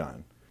anything we'd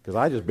done, because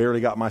I just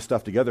barely got my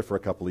stuff together for a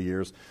couple of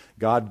years.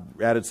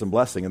 God added some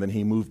blessing, and then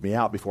he moved me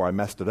out before I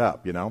messed it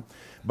up,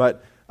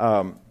 But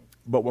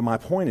what my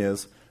point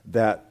is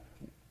that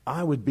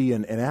I would be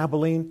in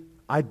Abilene.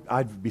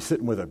 I'd be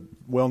sitting with a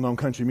well-known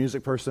country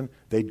music person.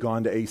 They'd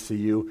gone to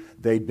ACU.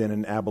 They'd been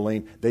in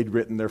Abilene. They'd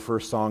written their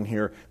first song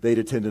here. They'd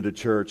attended a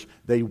church.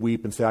 They'd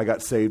weep and say, I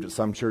got saved at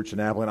some church in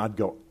Abilene. I'd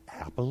go,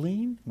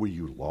 Abilene? Were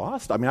you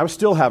lost? I mean, I was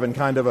still having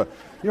kind of a,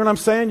 you know what I'm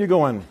saying? You're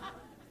going,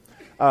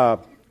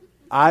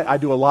 I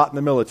do a lot in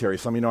the military.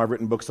 Some of you know I've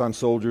written books on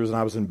soldiers, and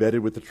I was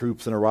embedded with the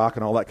troops in Iraq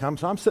and all that kind of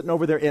stuff. So I'm sitting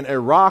over there in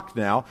Iraq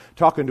now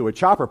talking to a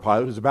chopper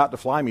pilot who's about to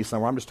fly me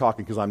somewhere. I'm just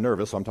talking because I'm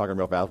nervous, so I'm talking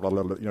real fast,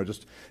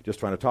 just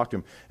trying to talk to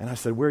him. And I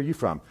said, where are you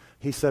from?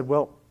 He said,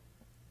 well,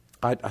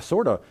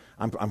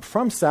 I'm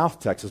from South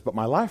Texas, but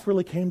my life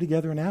really came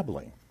together in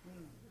Abilene.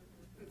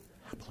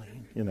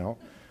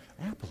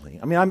 Abilene.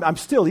 I mean, I'm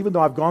still, even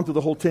though I've gone through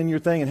the whole 10-year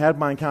thing and had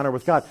my encounter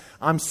with God,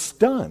 I'm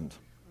stunned.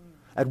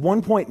 At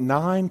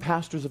 1.9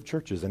 pastors of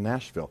churches in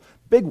Nashville,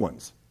 big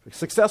ones,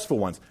 successful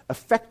ones,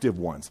 effective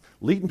ones,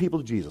 leading people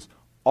to Jesus,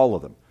 all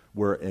of them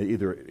were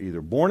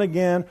either born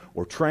again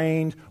or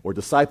trained or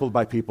discipled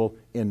by people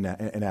in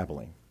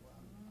Abilene.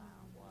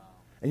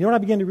 And you know what I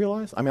began to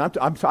realize? I mean,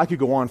 I could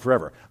go on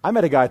forever. I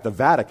met a guy at the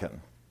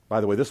Vatican. By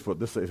the way, this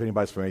if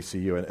anybody's from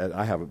ACU, and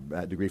I have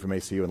a degree from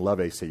ACU and love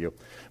ACU,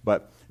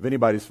 but if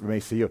anybody's from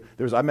ACU,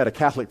 I met a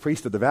Catholic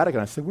priest at the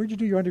Vatican. I said, where'd you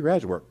do your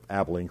undergraduate work?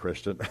 Abilene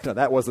Christian.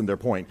 That wasn't their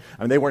point.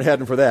 I mean, they weren't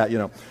heading for that,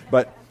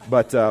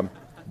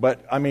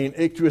 But I mean,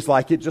 it was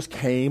like it just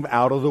came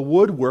out of the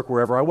woodwork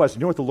wherever I was. You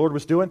know what the Lord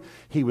was doing?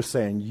 He was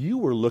saying, you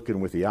were looking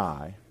with the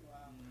eye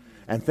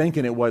and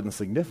thinking it wasn't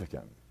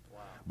significant.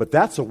 But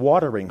that's a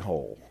watering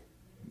hole.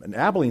 And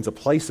Abilene's a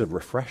place of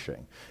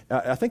refreshing.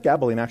 I think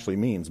Abilene actually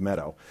means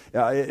meadow.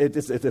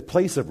 It's a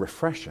place of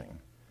refreshing.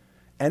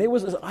 And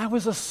I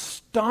was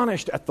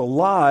astonished at the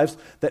lives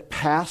that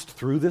passed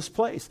through this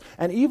place.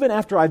 And even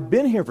after I'd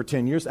been here for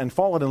 10 years and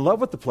fallen in love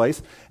with the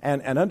place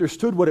and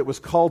understood what it was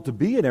called to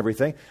be and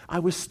everything, I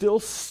was still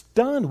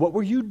stunned. What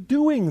were you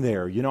doing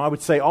there? I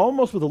would say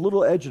almost with a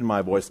little edge in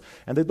my voice.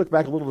 And they'd look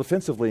back a little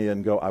defensively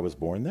and go, I was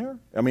born there?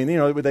 I mean,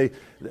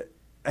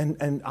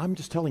 and I'm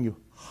just telling you,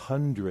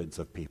 hundreds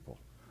of people.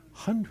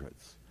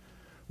 Hundreds.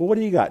 Well, what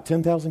do you got?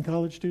 10,000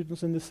 college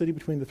students in this city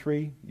between the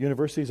 3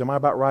 universities? Am I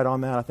about right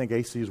on that? I think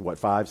AC is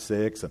 5,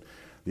 6, and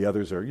the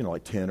others are,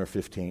 like 10 or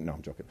 15. No,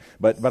 I'm joking.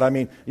 But I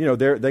mean,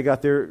 they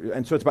got their,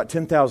 and so it's about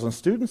 10,000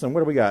 students, and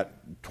what do we got?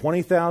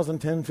 20,000,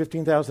 10,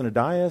 15,000 a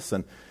dais,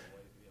 and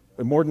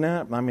more than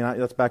that? I mean,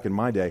 that's back in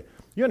my day.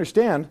 You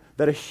understand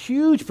that a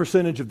huge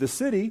percentage of the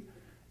city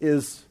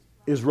is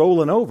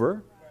rolling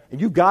over, and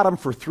you got them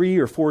for 3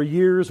 or 4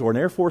 years or an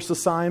Air Force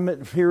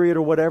assignment period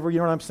or whatever, you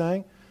know what I'm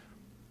saying?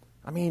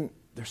 I mean,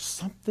 there's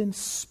something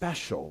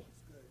special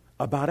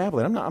about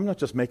Abilene. I'm not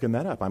just making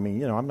that up. I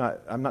mean, I'm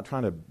not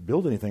trying to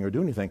build anything or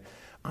do anything.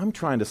 I'm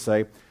trying to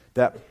say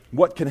that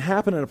what can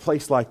happen in a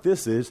place like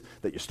this is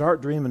that you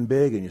start dreaming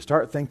big and you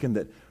start thinking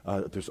that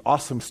there's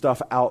awesome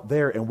stuff out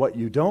there, and what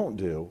you don't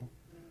do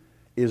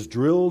is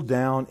drilled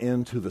down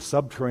into the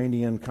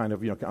subterranean kind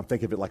of, I'm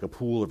thinking of it like a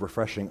pool of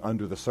refreshing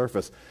under the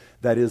surface.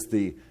 That is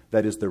the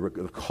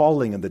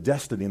calling and the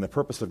destiny and the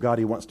purpose of God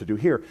he wants to do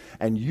here.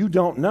 And you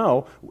don't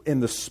know in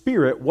the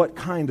Spirit what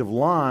kind of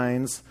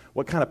lines,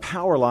 what kind of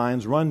power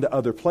lines run to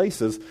other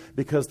places,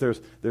 because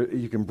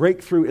you can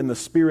break through in the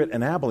Spirit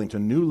and Abilene to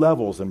new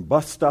levels and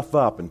bust stuff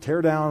up and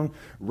tear down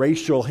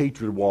racial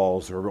hatred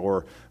walls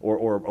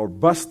or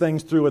bust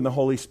things through in the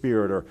Holy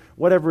Spirit or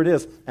whatever it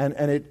is. And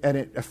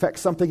it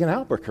affects something in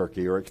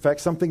Albuquerque or it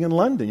affects something in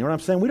London. You know what I'm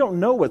saying? We don't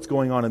know what's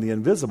going on in the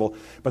invisible,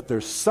 but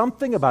there's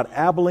something about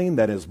Abilene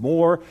that is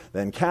more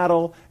than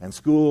cattle and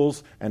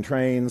schools and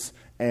trains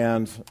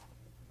and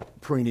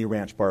Perini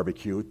Ranch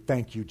barbecue.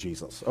 Thank you,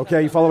 Jesus.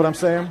 Okay, you follow what I'm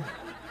saying?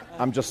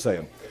 I'm just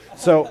saying.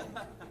 So,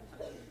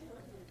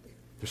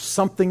 there's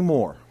something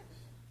more.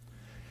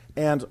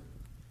 And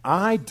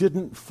I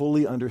didn't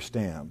fully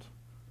understand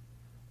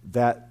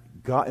that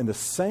God, in the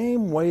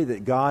same way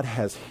that God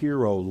has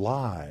hero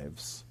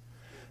lives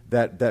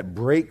that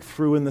break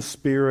through in the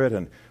Spirit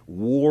and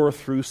war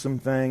through some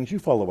things, you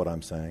follow what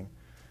I'm saying?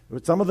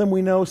 Some of them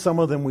we know, some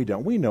of them we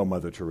don't. We know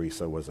Mother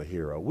Teresa was a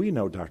hero. We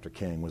know Dr.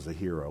 King was a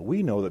hero.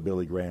 We know that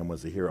Billy Graham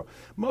was a hero.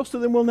 Most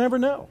of them we'll never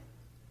know.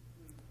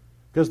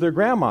 Because their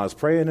grandmas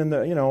praying in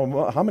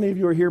the, how many of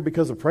you are here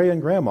because of praying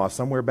grandma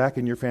somewhere back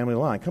in your family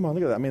line? Come on,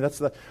 look at that. I mean,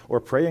 or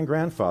praying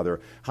grandfather.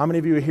 How many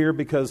of you are here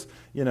because,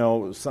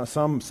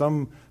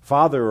 some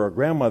father or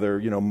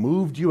grandmother,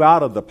 moved you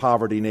out of the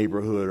poverty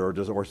neighborhood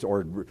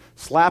or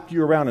slapped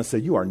you around and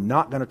said, you are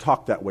not going to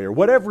talk that way, or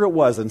whatever it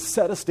was, and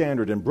set a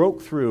standard and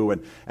broke through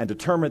and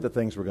determined that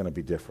things were going to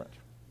be different.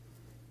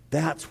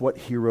 That's what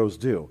heroes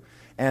do.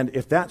 And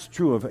if that's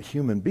true of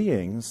human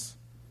beings,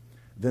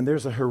 then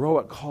there's a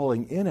heroic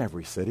calling in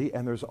every city,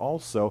 and there's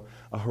also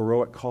a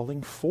heroic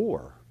calling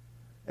for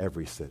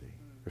every city.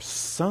 There's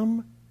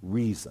some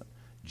reason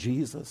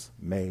Jesus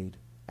made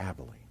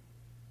Abilene.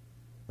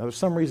 Now, there's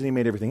some reason he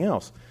made everything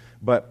else,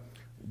 but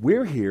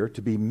we're here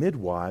to be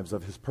midwives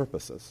of his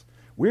purposes.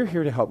 We're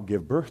here to help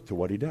give birth to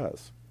what he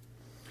does.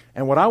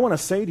 And what I want to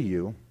say to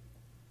you,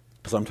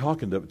 because I'm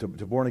talking to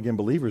born-again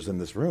believers in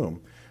this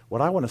room,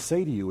 what I want to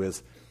say to you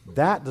is,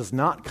 that does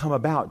not come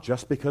about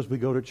just because we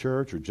go to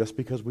church or just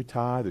because we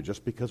tithe or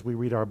just because we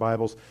read our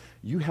Bibles.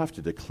 You have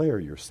to declare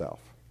yourself.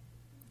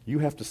 You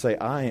have to say,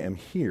 I am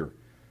here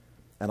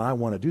and I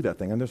want to do that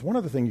thing. And there's one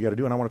other thing you got to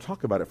do, and I want to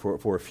talk about it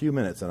for a few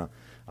minutes, and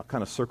I'll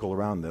kind of circle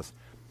around this.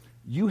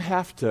 You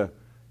have to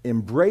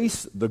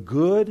embrace the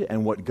good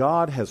and what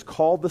God has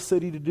called the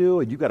city to do,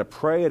 and you've got to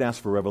pray and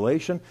ask for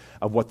revelation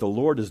of what the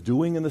Lord is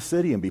doing in the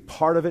city and be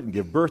part of it and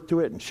give birth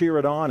to it and cheer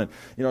it on. And,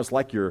 it's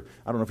like I don't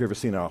know if you've ever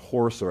seen a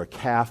horse or a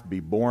calf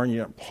be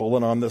born,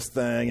 pulling on this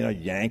thing,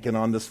 yanking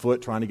on this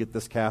foot, trying to get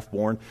this calf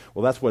born.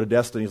 Well, that's what a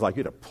destiny is like.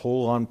 You got to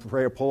pull on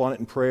it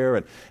in prayer,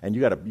 and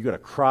you got to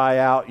cry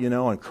out,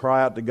 and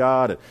cry out to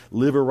God and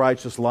live a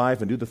righteous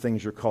life and do the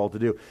things you're called to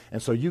do.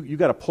 And so you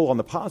got to pull on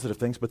the positive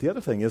things, but the other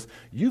thing is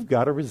you've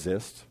got to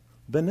resist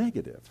the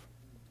negative.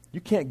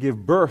 You can't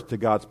give birth to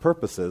God's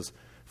purposes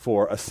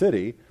for a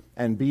city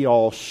and be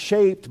all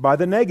shaped by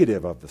the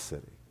negative of the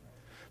city.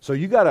 So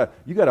you gotta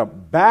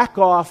back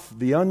off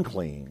the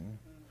unclean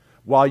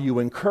while you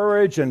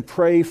encourage and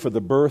pray for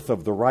the birth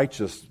of the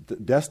righteous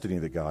destiny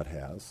that God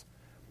has.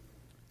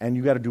 And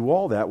you got to do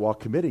all that while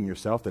committing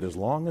yourself that as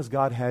long as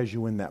God has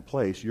you in that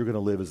place, you're going to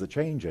live as a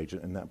change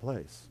agent in that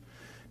place.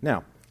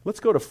 Now, let's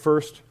go to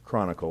 1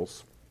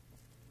 Chronicles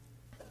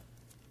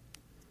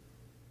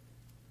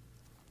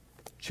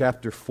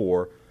chapter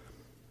 4.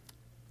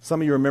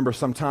 Some of you remember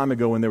some time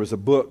ago when there was a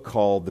book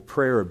called The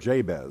Prayer of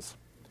Jabez.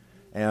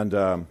 And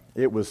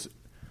it was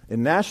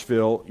in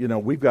Nashville,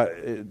 we've got,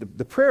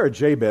 the Prayer of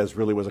Jabez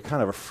really was a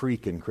kind of a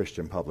freak in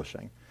Christian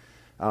publishing.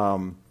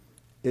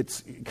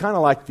 It's kind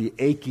of like the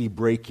achy,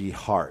 breaky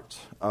heart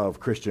of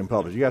Christian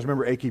publishing. You guys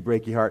remember Achy,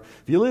 Breaky Heart?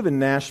 If you live in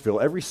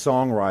Nashville, every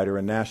songwriter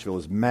in Nashville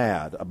is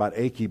mad about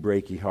Achy,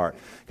 Breaky Heart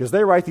because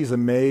they write these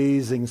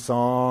amazing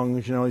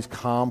songs, these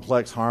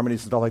complex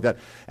harmonies and stuff like that.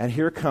 And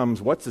here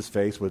comes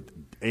What's-His-Face with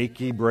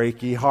Achy,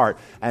 Breaky Heart.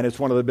 And it's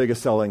one of the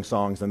biggest selling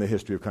songs in the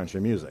history of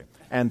country music.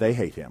 And they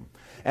hate him.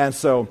 And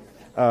so...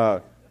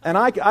 And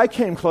I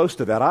came close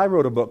to that. I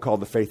wrote a book called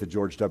The Faith of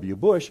George W.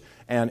 Bush,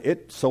 and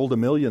it sold 1.6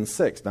 million.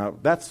 Now,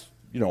 that's,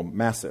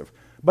 massive.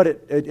 But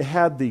it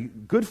had the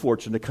good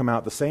fortune to come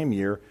out the same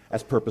year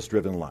as Purpose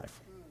Driven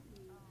Life,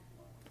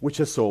 which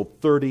has sold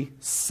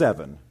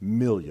 37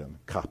 million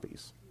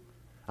copies.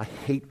 I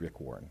hate Rick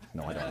Warren.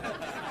 No, I don't.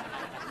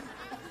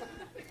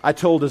 I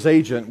told his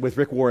agent, with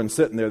Rick Warren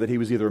sitting there, that he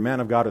was either a man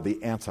of God or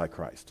the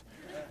Antichrist.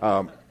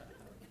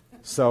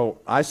 So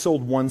I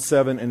sold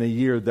 1.7 in a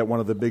year that one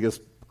of the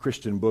biggest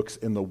Christian books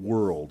in the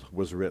world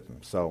was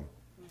written. So,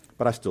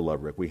 but I still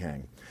love Rick. We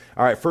hang.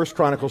 All right, 1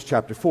 Chronicles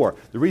chapter 4.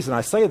 The reason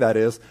I say that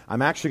is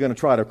I'm actually going to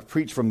try to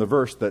preach from the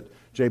verse that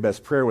Jabez's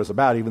prayer was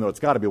about, even though it's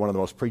got to be one of the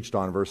most preached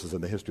on verses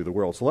in the history of the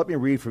world. So let me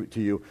read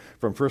to you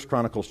from 1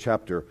 Chronicles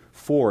chapter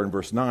 4 and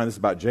verse 9. This is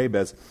about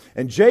Jabez.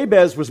 And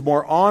Jabez was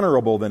more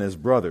honorable than his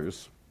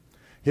brothers.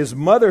 His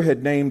mother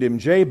had named him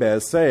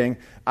Jabez, saying,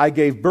 I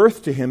gave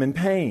birth to him in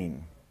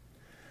pain.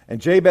 And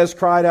Jabez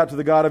cried out to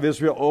the God of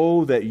Israel,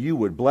 Oh, that you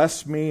would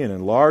bless me and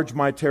enlarge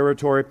my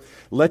territory.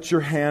 Let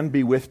your hand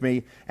be with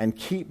me and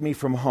keep me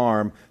from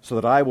harm, so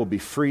that I will be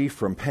free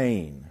from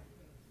pain.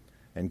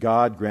 And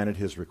God granted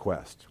his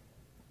request.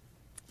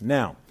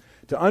 Now,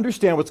 to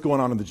understand what's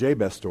going on in the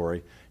Jabez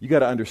story, you got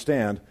to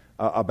understand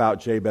about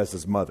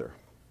Jabez's mother.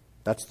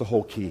 That's the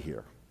whole key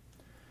here.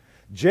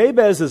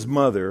 Jabez's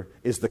mother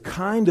is the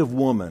kind of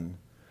woman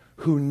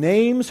who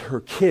names her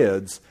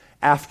kids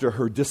after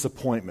her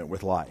disappointment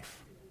with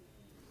life.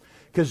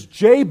 Because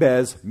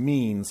Jabez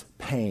means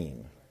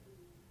pain.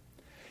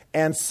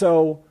 And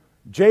so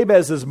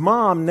Jabez's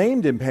mom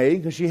named him pain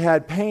because she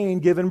had pain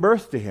giving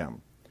birth to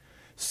him.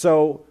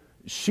 So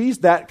she's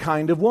that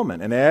kind of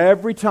woman. And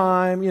every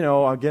time,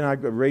 again, I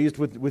got raised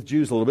with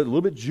Jews a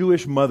little bit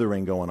Jewish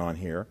mothering going on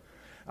here.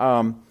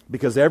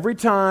 Because every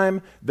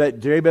time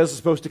that Jabez is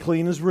supposed to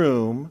clean his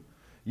room,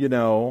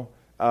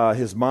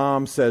 his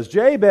mom says,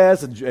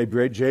 Jabez, and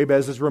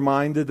Jabez is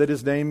reminded that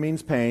his name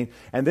means pain.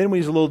 And then when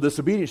he's a little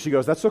disobedient, she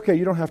goes, that's okay,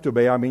 you don't have to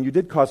obey. I mean, you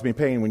did cause me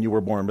pain when you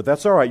were born, but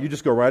that's all right, you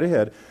just go right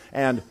ahead.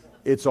 And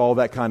it's all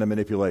that kind of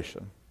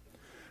manipulation.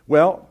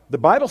 Well, the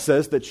Bible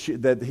says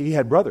that he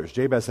had brothers.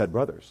 Jabez had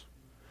brothers.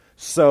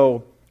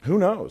 So who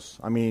knows?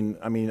 I mean,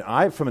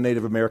 I'm from a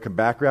Native American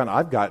background.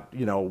 I've got,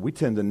 we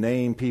tend to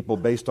name people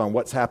based on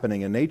what's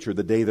happening in nature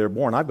the day they're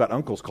born. I've got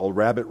uncles called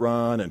Rabbit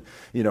Run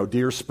and,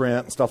 Deer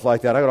Sprint and stuff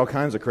like that. I got all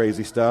kinds of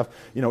crazy stuff,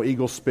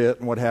 Eagle Spit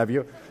and what have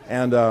you.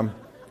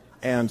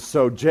 And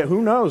so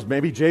who knows?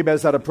 Maybe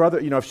Jabez had a brother,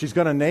 if she's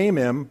going to name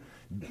him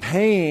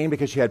Pain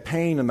because she had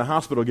pain in the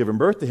hospital giving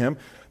birth to him,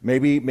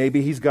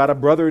 maybe he's got a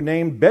brother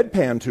named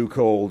Bedpan Too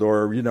Cold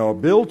or,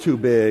 Bill Too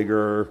Big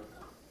or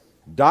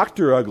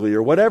Dr. Ugly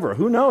or whatever.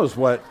 Who knows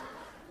what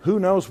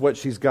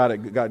she's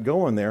got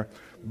going there.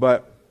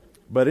 But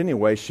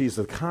anyway, she's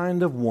the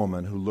kind of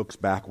woman who looks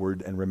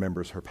backward and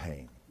remembers her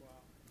pain.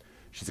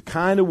 She's the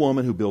kind of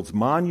woman who builds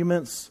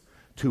monuments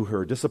to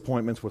her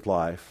disappointments with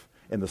life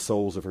in the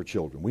souls of her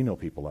children. We know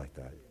people like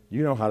that.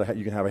 You know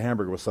you can have a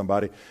hamburger with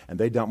somebody and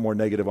they dump more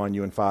negative on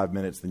you in 5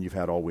 minutes than you've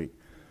had all week.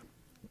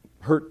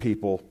 Hurt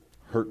people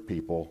hurt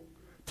people.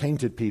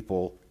 Tainted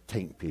people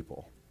taint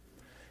people.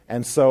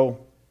 And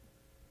so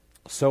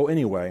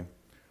anyway,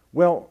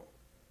 well,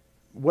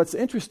 what's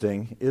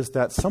interesting is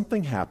that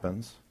something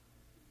happens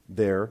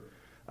there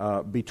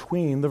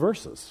between the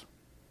verses.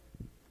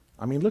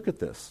 I mean, look at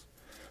this.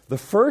 The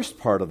first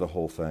part of the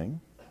whole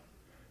thing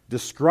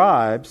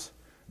describes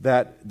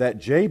that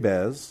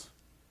Jabez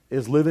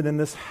is living in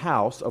this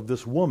house of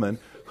this woman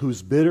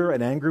who's bitter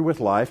and angry with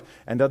life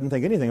and doesn't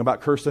think anything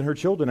about cursing her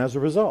children as a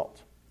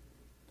result.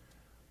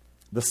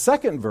 The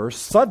second verse,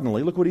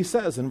 suddenly, look what he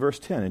says in verse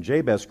 10. And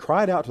Jabez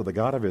cried out to the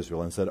God of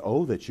Israel and said,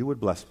 Oh, that you would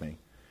bless me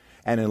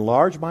and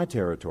enlarge my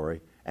territory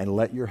and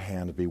let your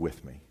hand be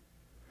with me.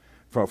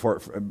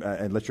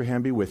 And let your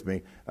hand be with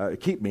me,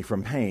 keep me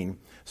from pain,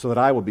 so that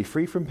I will be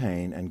free from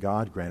pain. And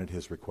God granted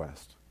his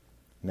request.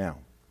 Now,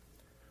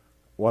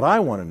 what I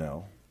want to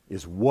know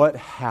is what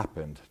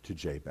happened to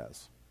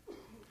Jabez.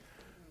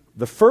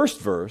 The first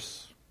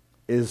verse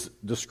is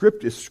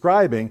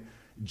describing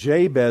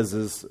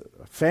Jabez's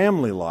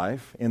family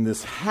life in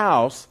this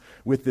house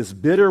with this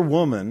bitter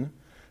woman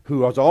who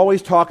was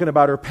always talking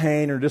about her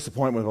pain or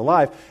disappointment with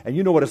life. And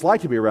you know what it's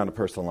like to be around a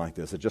person like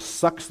this. It just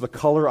sucks the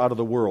color out of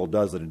the world,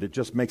 doesn't it? It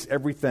just makes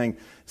everything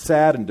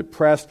sad and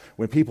depressed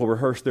when people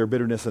rehearse their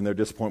bitterness and their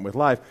disappointment with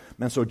life.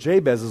 And so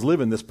Jabez is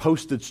living this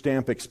postage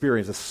stamp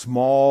experience, a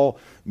small,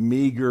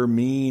 meager,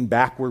 mean,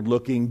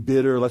 backward-looking,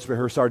 bitter, let's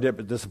rehearse our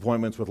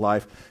disappointments with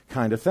life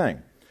kind of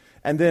thing.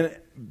 And then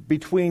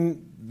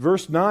between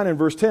verse 9 and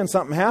verse 10,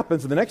 something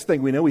happens, and the next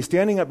thing we know, he's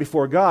standing up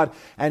before God,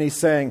 and he's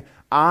saying,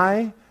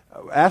 I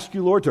ask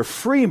you, Lord, to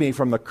free me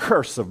from the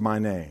curse of my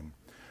name.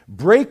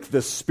 Break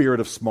this spirit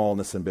of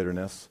smallness and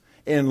bitterness.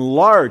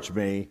 Enlarge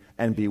me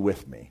and be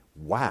with me.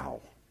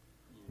 Wow.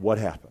 What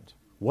happened?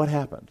 What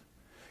happened?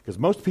 Because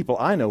most people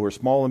I know who are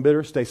small and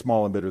bitter stay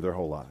small and bitter their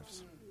whole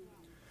lives.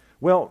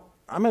 Well,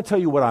 I'm going to tell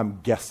you what I'm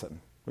guessing.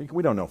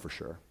 We don't know for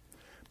sure.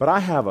 But I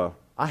have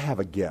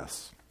a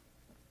guess.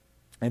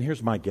 And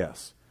here's my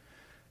guess.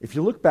 If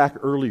you look back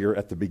earlier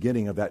at the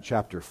beginning of that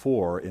chapter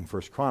 4 in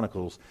 1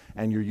 Chronicles,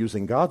 and you're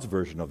using God's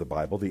version of the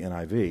Bible, the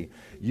NIV,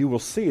 you will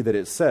see that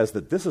it says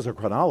that this is a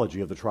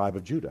chronology of the tribe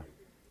of Judah.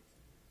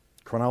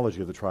 Chronology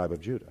of the tribe of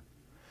Judah.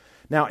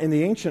 Now, in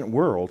the ancient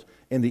world,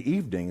 in the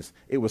evenings,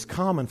 it was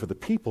common for the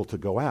people to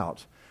go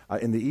out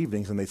in the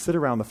evenings, and they'd sit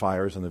around the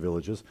fires in the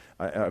villages,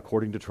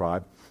 according to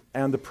tribe,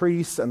 and the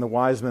priests and the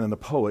wise men and the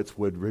poets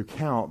would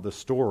recount the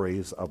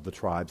stories of the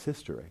tribe's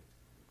history.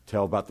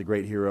 Tell about the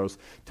great heroes,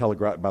 tell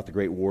about the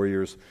great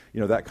warriors,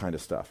 that kind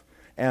of stuff.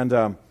 And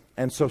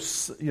so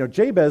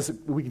Jabez,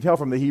 we can tell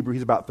from the Hebrew,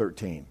 he's about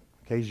 13.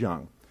 Okay, he's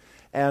young.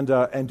 And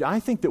I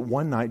think that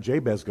one night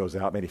Jabez goes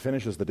out, and he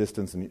finishes the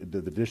dishes,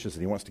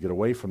 and he wants to get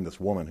away from this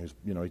woman who's,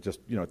 he's just,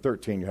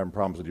 13, you're having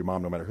problems with your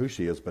mom no matter who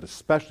she is, but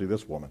especially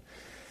this woman.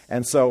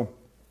 And so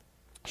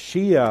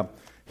he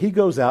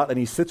goes out, and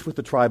he sits with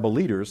the tribal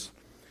leaders,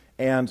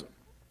 And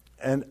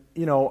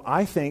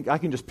I think I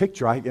can just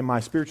picture, in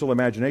my spiritual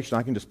imagination,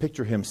 I can just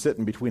picture him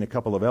sitting between a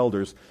couple of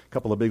elders, a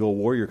couple of big old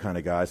warrior kind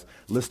of guys,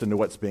 listening to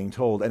what's being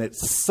told. And at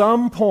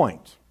some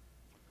point,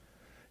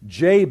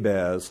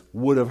 Jabez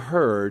would have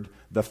heard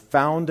the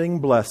founding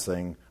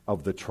blessing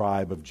of the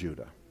tribe of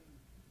Judah.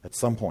 At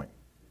some point.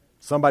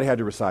 Somebody had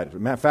to recite it. As a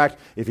matter of fact,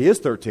 if he is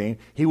 13,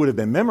 he would have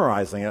been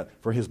memorizing it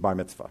for his bar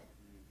mitzvah.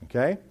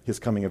 Okay? His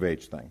coming of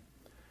age thing.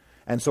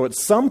 And so at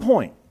some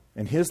point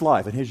in his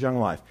life, in his young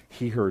life,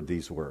 he heard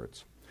these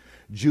words.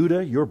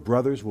 Judah, your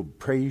brothers will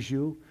praise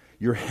you.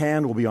 Your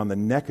hand will be on the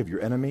neck of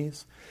your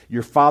enemies.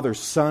 Your father's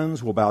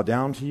sons will bow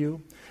down to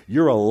you.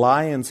 You're a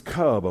lion's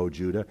cub, O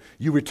Judah.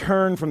 You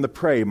return from the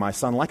prey, my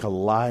son. Like a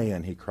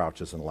lion, he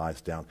crouches and lies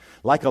down.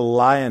 Like a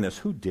lioness,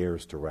 who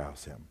dares to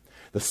rouse him?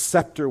 The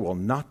scepter will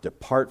not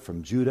depart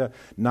from Judah,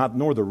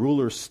 nor the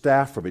ruler's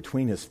staff from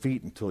between his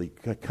feet until he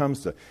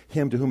comes to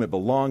him to whom it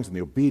belongs, and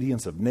the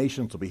obedience of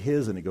nations will be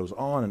his, and it goes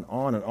on and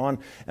on and on.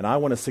 And I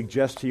want to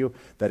suggest to you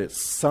that at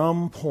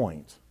some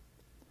point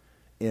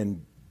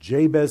in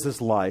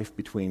Jabez's life,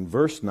 between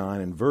verse 9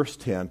 and verse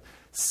 10,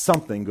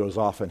 something goes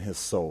off in his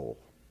soul.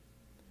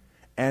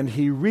 And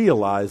he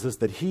realizes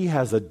that he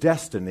has a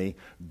destiny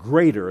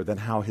greater than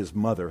how his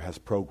mother has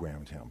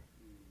programmed him.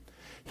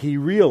 He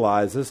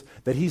realizes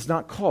that he's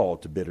not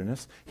called to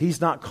bitterness. He's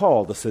not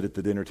called to sit at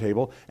the dinner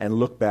table and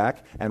look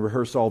back and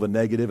rehearse all the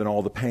negative and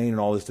all the pain and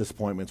all his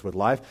disappointments with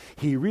life.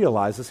 He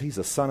realizes he's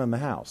a son in the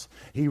house.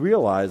 He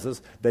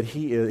realizes that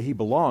he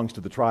belongs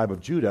to the tribe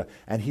of Judah,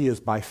 and he is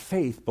by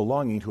faith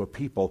belonging to a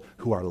people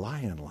who are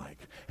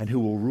lion-like and who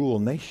will rule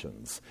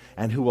nations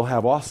and who will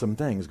have awesome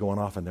things going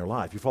off in their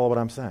life. You follow what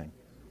I'm saying?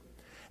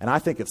 And I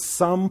think at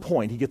some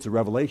point he gets a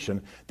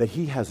revelation that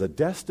he has a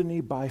destiny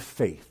by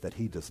faith that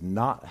he does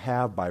not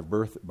have by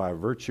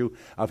virtue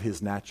of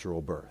his natural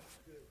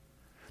birth.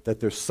 That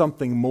there's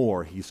something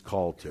more he's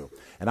called to.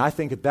 And I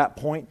think at that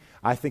point,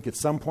 at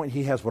some point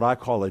he has what I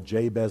call a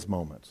Jabez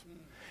moment.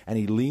 And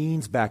he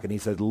leans back and he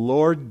says,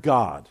 Lord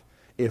God,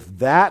 if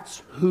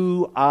that's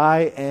who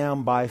I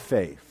am by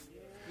faith,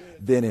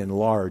 then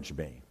enlarge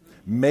me.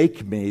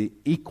 Make me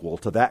equal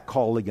to that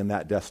calling and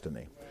that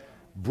destiny.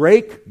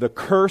 Break the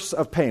curse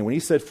of pain. When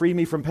he said, free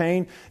me from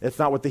pain, it's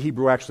not what the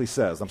Hebrew actually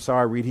says. I'm sorry,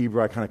 I read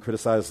Hebrew. I kind of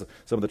criticize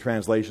some of the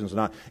translations.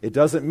 It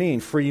doesn't mean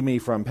free me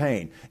from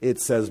pain.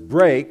 It says,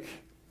 break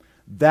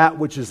that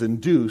which is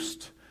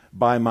induced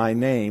by my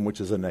name,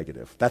 which is a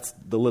negative. That's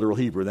the literal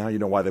Hebrew. Now you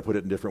know why they put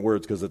it in different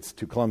words, because it's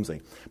too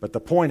clumsy. But the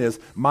point is,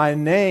 my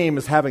name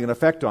is having an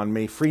effect on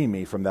me. Free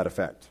me from that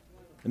effect.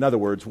 In other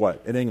words,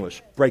 what? In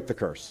English, break the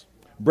curse.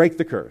 Break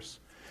the curse.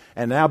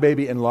 And now,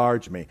 baby,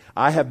 enlarge me.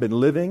 I have been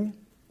living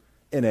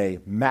in a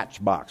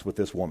matchbox with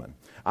this woman.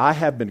 I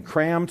have been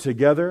crammed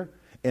together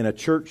in a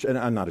church, in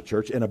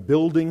a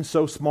building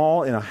so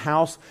small, in a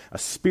house, a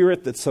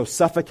spirit that's so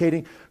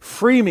suffocating.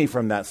 Free me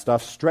from that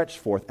stuff, stretch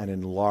forth and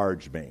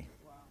enlarge me.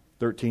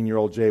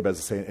 13-year-old Jabez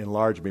is saying,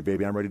 enlarge me,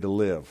 baby, I'm ready to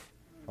live.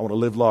 I want to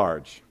live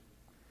large.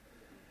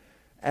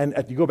 And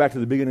you go back to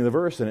the beginning of the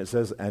verse and it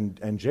says,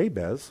 and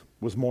Jabez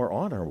was more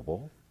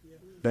honorable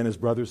than his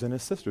brothers and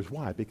his sisters.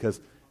 Why?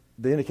 Because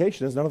the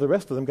indication is none of the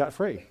rest of them got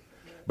free.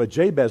 But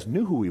Jabez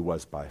knew who he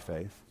was by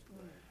faith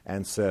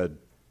and said,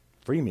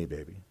 free me,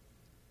 baby.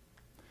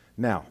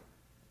 Now,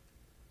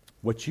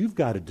 what you've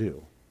got to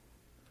do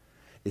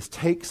is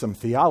take some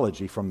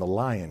theology from the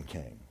Lion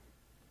King.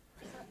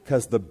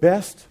 Because the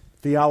best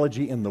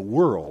theology in the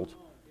world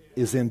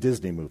is in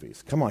Disney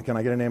movies. Come on, can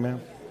I get an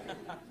amen?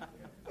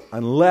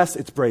 Unless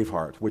it's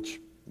Braveheart, which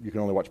you can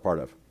only watch part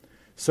of.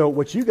 So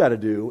what you got to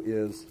do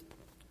is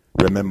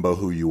remember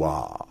who you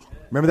are.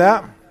 Remember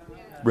that?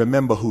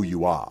 Remember who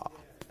you are.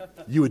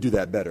 You would do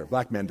that better.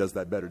 Black man does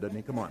that better, doesn't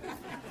he? Come on.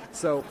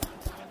 So,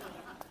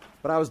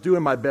 but I was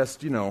doing my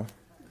best,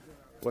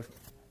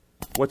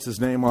 what's his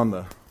name on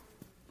the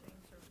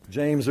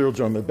James Earl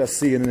Jones, the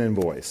best CNN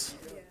voice.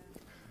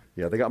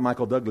 Yeah, they got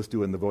Michael Douglas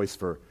doing the voice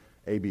for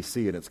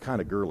ABC, and it's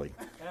kind of girly.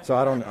 So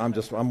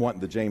I'm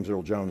wanting the James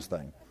Earl Jones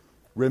thing.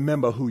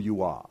 Remember who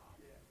you are.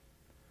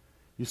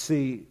 You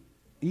see,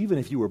 even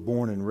if you were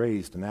born and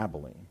raised in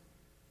Abilene,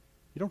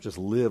 you don't just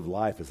live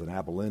life as an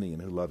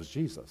Abilenian who loves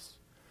Jesus.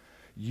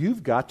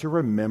 You've got to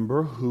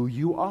remember who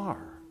you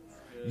are.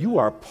 You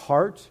are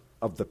part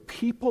of the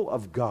people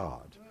of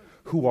God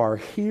who are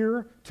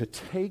here to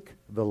take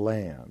the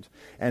land.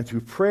 And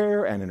through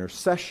prayer and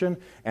intercession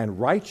and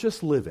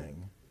righteous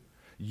living,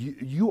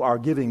 you are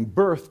giving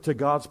birth to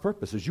God's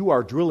purposes. You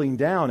are drilling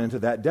down into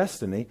that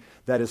destiny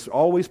that is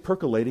always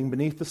percolating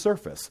beneath the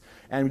surface.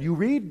 And you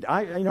read,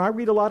 I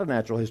read a lot of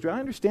natural history. I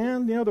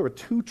understand, there were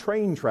 2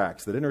 train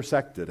tracks that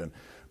intersected, and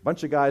a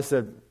bunch of guys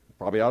said,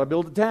 probably ought to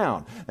build a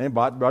town. And they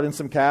brought in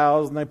some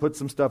cows, and they put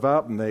some stuff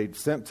up, and they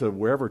sent to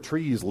wherever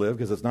trees live,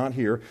 because it's not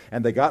here,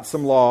 and they got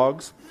some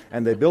logs,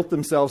 and they built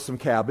themselves some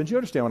cabins. You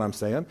understand what I'm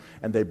saying?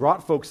 And they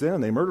brought folks in,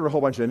 and they murdered a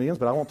whole bunch of Indians,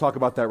 but I won't talk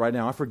about that right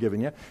now. I've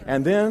forgiven you.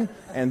 And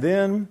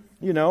then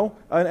And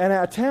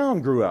a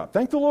town grew up.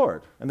 Thank the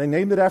Lord. And they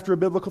named it after a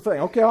biblical thing.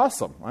 Okay,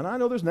 awesome. And I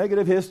know there's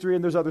negative history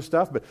and there's other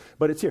stuff,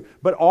 but it's here.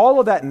 But all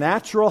of that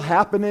natural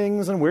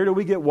happenings and where do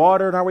we get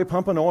water and are we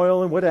pumping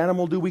oil and what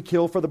animal do we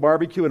kill for the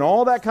barbecue and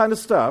all that kind of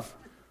stuff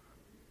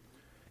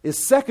is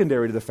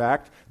secondary to the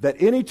fact that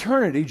in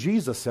eternity,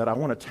 Jesus said, I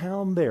want a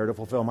town there to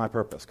fulfill my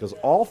purpose. Because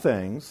all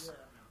things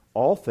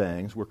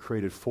were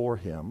created for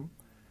him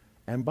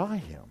and by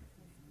him.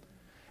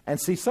 And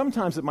see,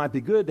 sometimes it might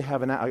be good to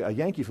have a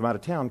Yankee from out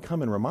of town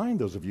come and remind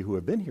those of you who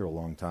have been here a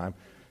long time,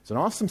 it's an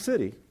awesome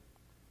city,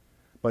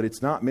 but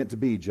it's not meant to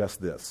be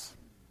just this.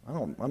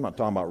 I'm not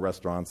talking about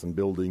restaurants and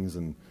buildings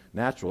and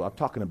natural. I'm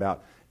talking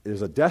about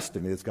there's a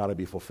destiny that's got to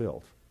be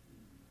fulfilled.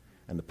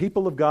 And the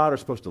people of God are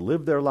supposed to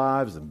live their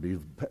lives and be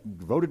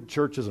devoted to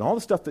churches and all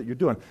the stuff that you're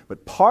doing.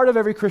 But part of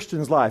every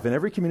Christian's life in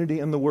every community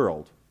in the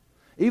world,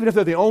 even if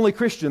they're the only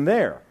Christian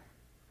there,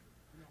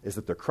 is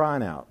that they're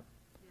crying out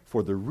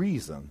for the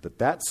reason that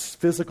that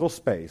physical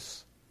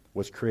space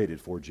was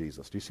created for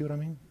Jesus. Do you see what I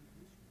mean?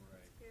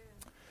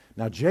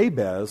 Now,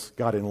 Jabez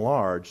got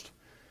enlarged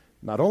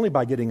not only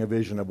by getting a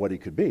vision of what he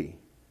could be,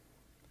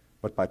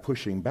 but by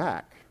pushing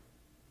back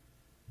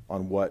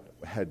on what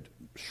had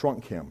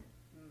shrunk him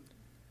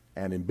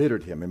and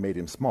embittered him and made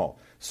him small.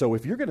 So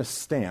if you're going to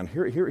stand,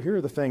 here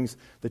are the things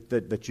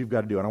that you've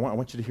got to do, and I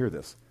want you to hear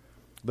this.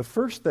 The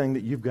first thing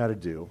that you've got to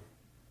do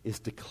is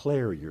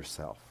declare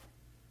yourself.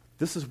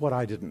 This is what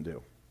I didn't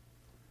do.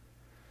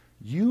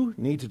 You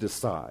need to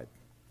decide.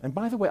 And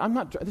by the way, I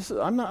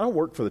don't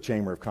work for the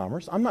Chamber of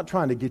Commerce. I'm not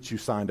trying to get you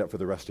signed up for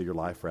the rest of your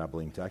life for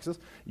Abilene, Texas.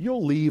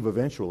 You'll leave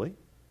eventually.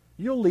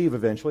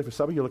 For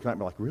some of you looking at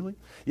me like, really?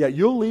 Yeah,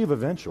 you'll leave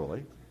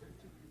eventually.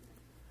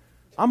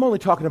 I'm only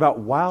talking about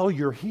while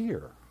you're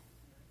here.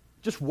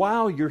 Just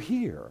while you're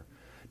here.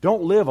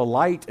 Don't live a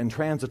light and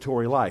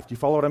transitory life. Do you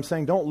follow what I'm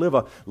saying? Don't live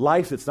a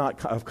life that's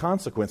not of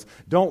consequence.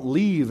 Don't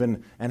leave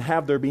and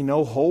have there be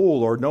no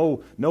hole or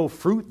no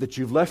fruit that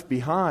you've left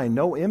behind,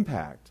 no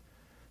impact.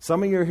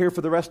 Some of you are here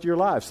for the rest of your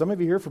life. Some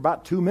of you are here for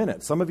about 2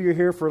 minutes. Some of you are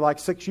here for like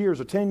 6 years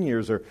or 10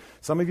 years. Or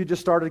some of you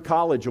just started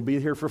college. You'll be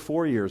here for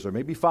 4 years or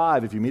maybe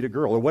 5 if you meet a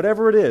girl or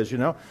whatever it is,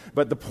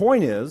 But the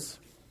point is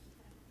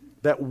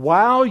that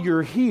while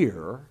you're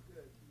here,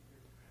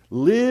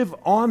 live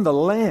on the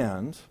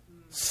land,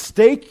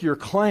 stake your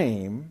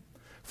claim,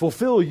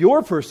 fulfill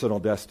your personal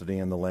destiny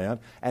in the land,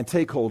 and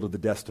take hold of the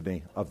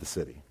destiny of the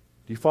city.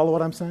 Do you follow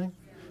what I'm saying?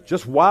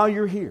 Just while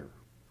you're here.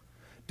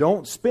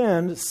 Don't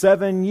spend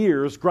 7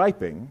 years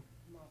griping.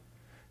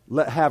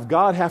 Have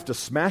God have to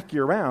smack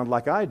you around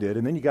like I did,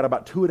 and then you got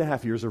about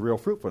 2.5 years of real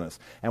fruitfulness.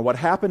 And what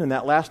happened in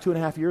that last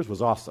 2.5 years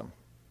was awesome.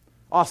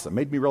 Awesome.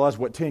 Made me realize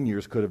what 10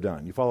 years could have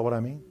done. You follow what I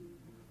mean?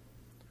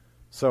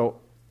 So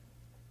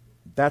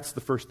that's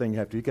the first thing you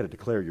have to do. You've got to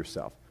declare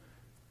yourself.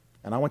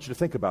 And I want you to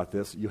think about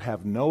this. You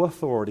have no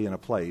authority in a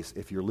place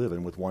if you're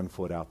living with 1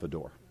 foot out the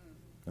door.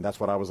 And that's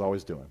what I was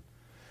always doing.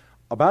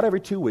 About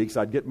every 2 weeks,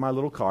 I'd get in my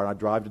little car and I'd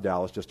drive to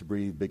Dallas just to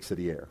breathe big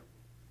city air.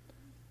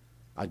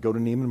 I'd go to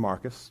Neiman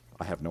Marcus.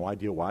 I have no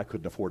idea why. I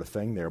couldn't afford a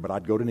thing there, but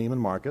I'd go to Neiman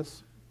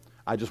Marcus.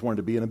 I just wanted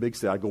to be in a big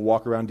city. I'd go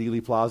walk around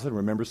Dealey Plaza and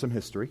remember some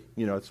history.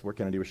 It's where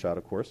Kennedy was shot,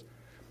 of course.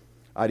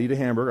 I'd eat a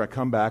hamburger. I'd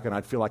come back and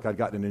I'd feel like I'd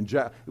gotten an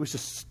injection. It was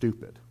just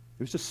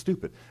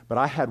stupid. But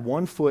I had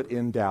 1 foot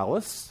in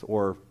Dallas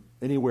or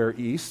anywhere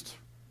east,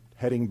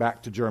 heading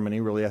back to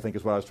Germany, really, I think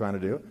is what I was trying to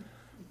do.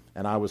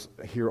 And I was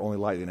here only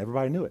lightly, and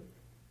everybody knew it.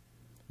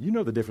 You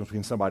know the difference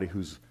between somebody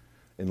who's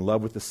in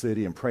love with the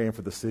city and praying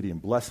for the city and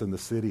blessing the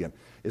city and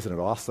isn't it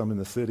awesome in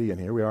the city,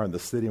 and here we are in the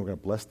city and we're going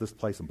to bless this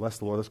place and bless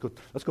the Lord.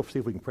 Let's go see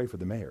if we can pray for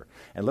the mayor.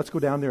 And let's go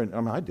down there,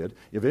 and I did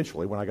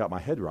eventually when I got my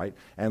head right,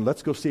 and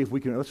let's go see if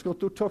we can, let's go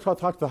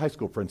talk to the high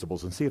school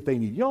principals and see if they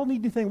need, y'all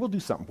need anything, we'll do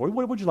something for you.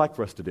 What would you like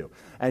for us to do?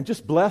 And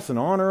just bless and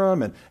honor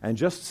them and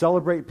just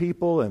celebrate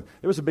people. And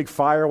there was a big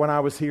fire when I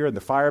was here, and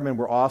the firemen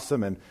were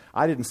awesome, and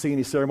I didn't see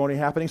any ceremony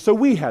happening, so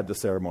we had the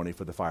ceremony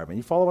for the firemen.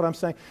 You follow what I'm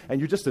saying? And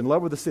you're just in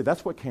love with the city.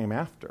 That's what came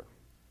after.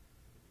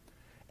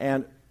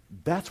 And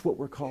that's what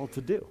we're called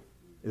to do,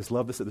 is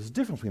love the city. There's a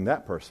difference between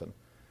that person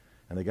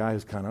and the guy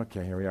who's kind of,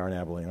 okay, here we are in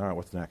Abilene, all right,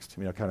 what's next?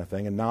 Kind of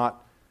thing, and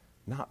not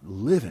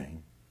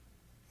living,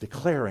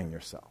 declaring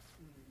yourself.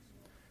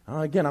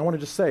 Again, I want to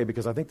just say,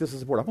 because I think this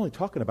is important, I'm only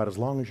talking about as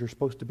long as you're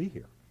supposed to be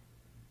here.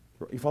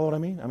 You follow what I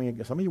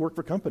mean? Some of you work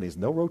for companies,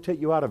 and they'll rotate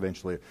you out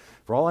eventually.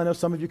 For all I know,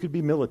 some of you could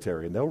be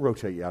military, and they'll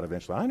rotate you out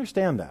eventually. I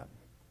understand that.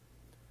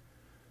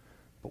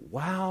 But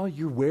while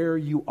you're where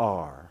you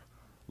are,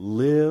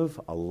 live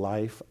a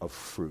life of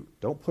fruit.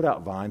 Don't put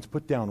out vines,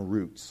 put down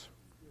roots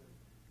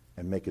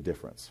and make a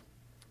difference.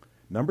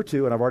 Number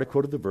 2, and I've already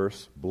quoted the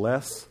verse,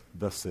 bless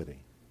the city.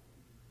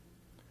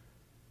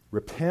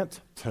 Repent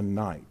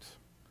tonight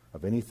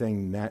of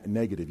anything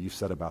negative you've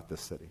said about this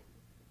city.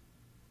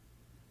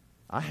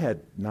 I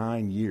had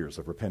 9 years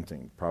of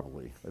repenting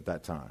probably at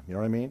that time. You know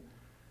what I mean?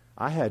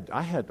 I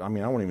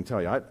won't even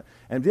tell you.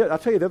 I'll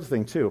tell you the other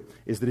thing too,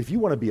 is that if you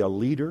want to be a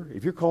leader,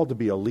 if you're called to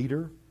be a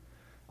leader,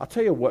 I'll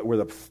tell you what, where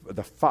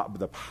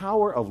the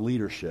power of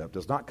leadership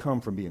does not come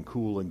from being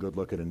cool and good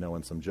looking and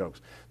knowing some jokes.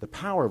 The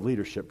power of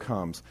leadership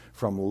comes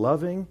from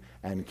loving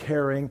and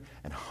caring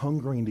and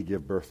hungering to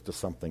give birth to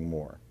something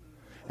more.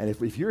 And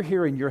if you're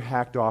here and you're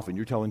hacked off and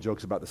you're telling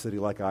jokes about the city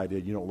like I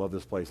did, you don't love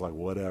this place like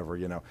whatever,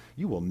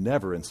 you will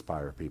never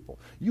inspire people.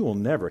 You will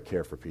never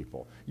care for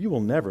people. You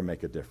will never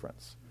make a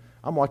difference.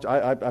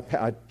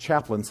 I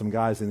chaplain some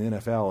guys in the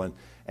NFL,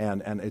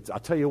 and I'll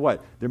tell you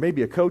what, there may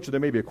be a coach or there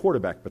may be a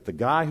quarterback, but the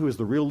guy who is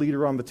the real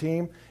leader on the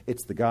team,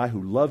 it's the guy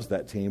who loves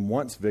that team,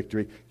 wants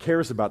victory,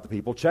 cares about the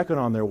people, checking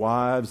on their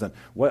wives, and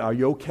are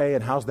you okay,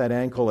 and how's that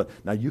ankle, and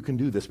now you can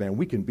do this, man,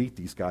 we can beat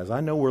these guys. I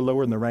know we're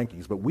lower in the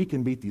rankings, but we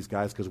can beat these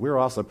guys because we're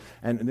awesome.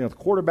 And the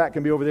quarterback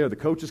can be over there, the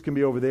coaches can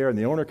be over there, and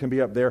the owner can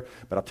be up there,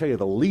 but I'll tell you,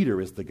 the leader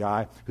is the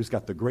guy who's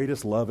got the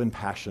greatest love and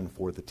passion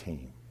for the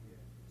team.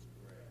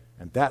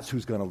 And that's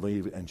who's going to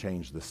lead and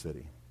change the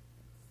city.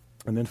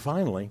 And then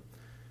finally,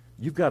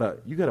 you've got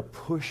to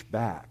push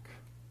back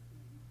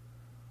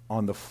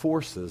on the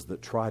forces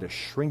that try to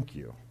shrink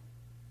you.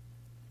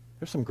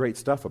 There's some great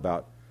stuff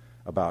about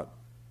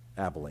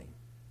Abilene.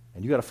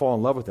 And you got to fall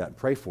in love with that and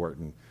pray for it.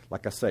 And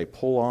like I say,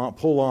 pull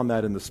on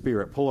that in the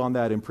spirit. Pull on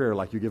that in prayer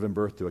like you're giving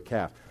birth to a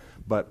calf.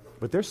 But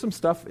there's some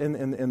stuff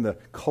in the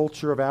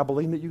culture of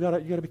Abilene that you got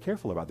to be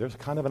careful about. There's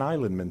kind of an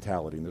island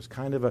mentality, and there's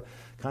kind of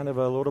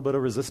a little bit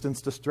of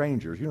resistance to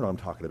strangers. You know what I'm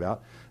talking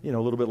about. A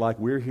little bit like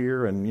we're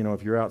here, and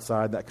if you're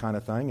outside, that kind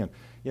of thing. And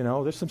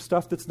there's some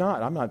stuff that's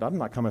not. I'm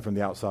not coming from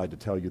the outside to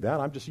tell you that.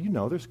 I'm just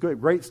there's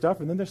great stuff,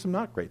 and then there's some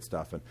not great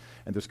stuff, and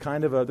there's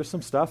there's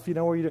some stuff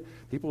where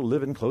people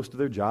living close to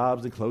their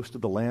jobs and close to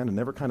the land and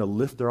never kind of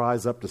lift their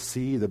eyes up to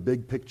see the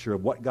big picture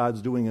of what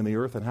God's doing in the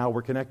earth and how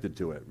we're connected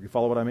to it. You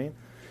follow what I mean?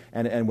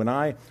 And when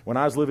I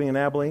was living in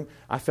Abilene,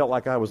 I felt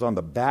like I was on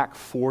the back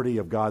 40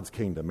 of God's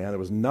kingdom, man. There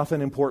was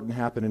nothing important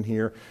happening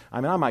here.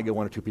 I might get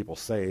one or two people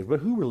saved,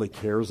 but who really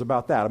cares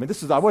about that?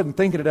 I wasn't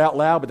thinking it out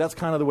loud, but that's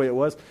kind of the way it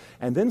was.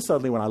 And then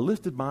suddenly when I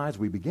lifted my eyes,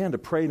 we began to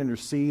pray and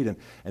intercede, and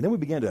then we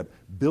began to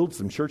build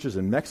some churches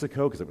in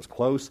Mexico because it was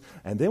close.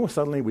 And then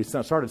suddenly we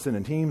started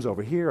sending teams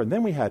over here, and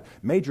then we had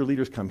major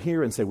leaders come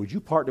here and say, would you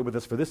partner with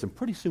us for this? And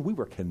pretty soon we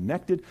were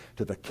connected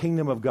to the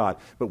kingdom of God.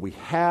 But we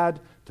had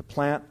to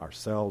plant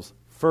ourselves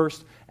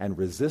first and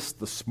resist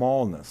the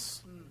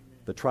smallness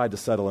that tried to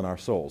settle in our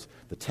souls.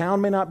 The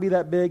town may not be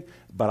that big,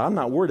 but I'm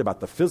not worried about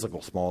the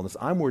physical smallness.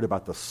 I'm worried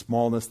about the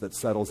smallness that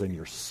settles in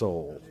your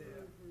soul.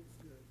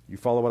 You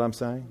follow what I'm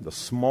saying? The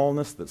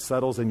smallness that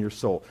settles in your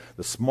soul.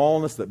 The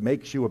smallness that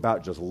makes you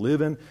about just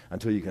living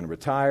until you can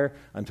retire,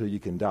 until you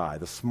can die.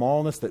 The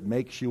smallness that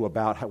makes you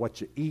about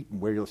what you eat and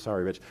where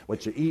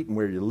what you eat and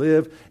where you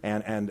live,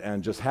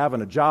 and just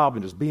having a job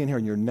and just being here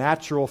in your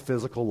natural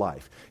physical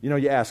life.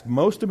 You ask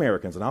most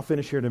Americans, and I'll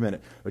finish here in a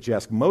minute, but you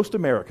ask most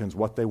Americans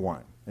what they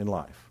want in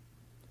life.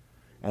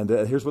 And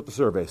here's what the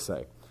surveys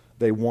say.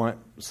 They want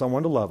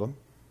someone to love them.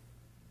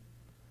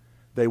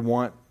 They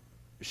want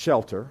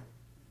shelter.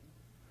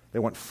 They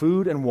want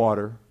food and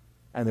water,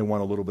 and they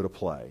want a little bit of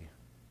play.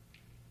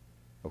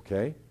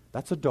 Okay?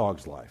 That's a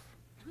dog's life.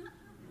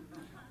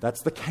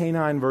 That's the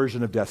canine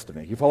version of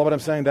destiny. You follow what I'm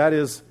saying?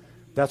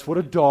 That's what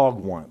a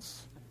dog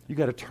wants. You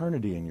got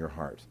eternity in your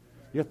heart.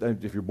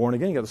 If you're born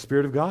again, you got the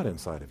Spirit of God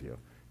inside of you.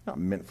 Not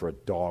meant for a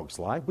dog's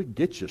life. We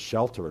get you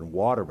shelter and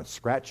water and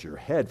scratch your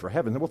head for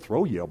heaven. Then we'll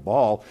throw you a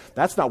ball.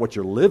 That's not what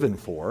you're living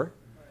for.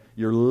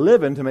 You're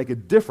living to make a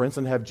difference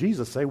and have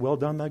Jesus say, well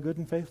done, thy good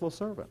and faithful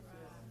servant.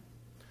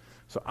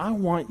 So I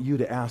want you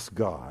to ask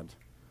God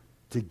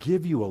to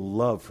give you a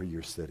love for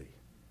your city.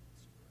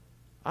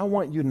 I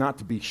want you not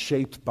to be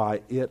shaped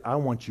by it. I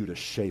want you to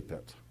shape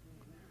it.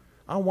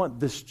 I want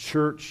this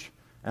church,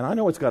 and I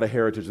know it's got a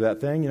heritage of that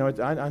thing.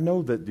 I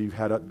know that you've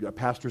had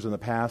pastors in the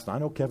past. I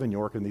know Kevin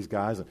York and these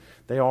guys, and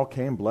they all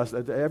came blessed.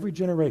 Every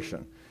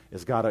generation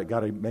has got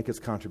to make its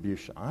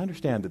contribution. I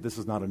understand that this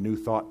is not a new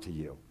thought to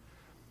you.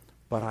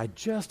 But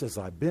as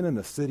I've been in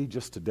the city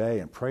just today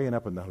and praying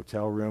up in the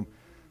hotel room,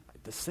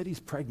 the city's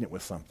pregnant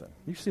with something.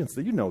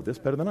 You know this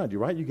better than I do,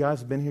 right? You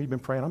guys have been here, you've been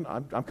praying.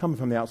 I'm coming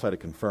from the outside to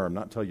confirm,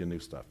 not tell you new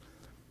stuff.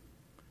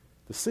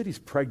 The city's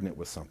pregnant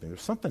with something.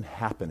 There's something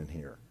happening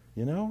here,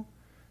 There's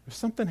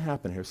something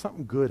happening here,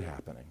 something good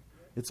happening.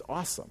 It's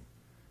awesome.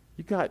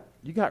 You got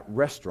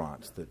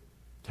restaurants that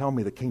tell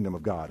me the kingdom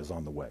of God is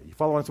on the way. You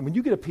follow what I'm saying? When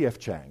you get a P.F.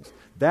 Chang's,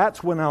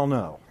 that's when I'll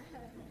know.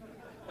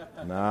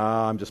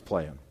 Nah, I'm just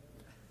playing.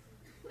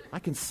 I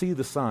can see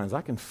the signs.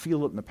 I can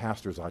feel it in the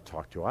pastors I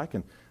talk to. I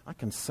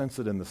can sense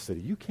it in the city.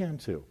 You can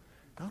too.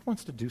 God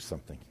wants to do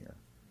something here.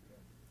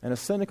 And a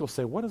cynic will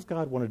say, what does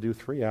God want to do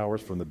 3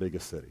 hours from the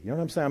biggest city? You know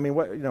what I'm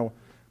saying?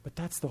 But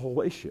that's the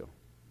whole issue.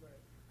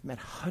 I met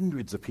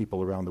hundreds of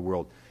people around the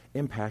world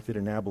impacted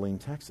in Abilene,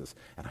 Texas.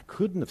 And I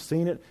couldn't have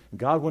seen it. And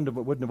God wouldn't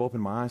have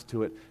opened my eyes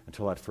to it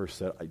until I'd first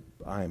said,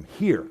 I am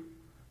here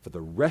for the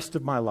rest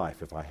of my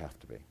life if I have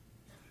to be.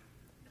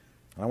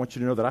 And I want you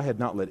to know that I had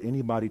not led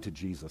anybody to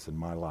Jesus in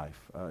my life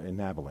in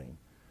Abilene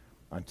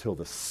until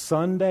the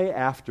Sunday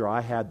after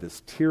I had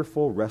this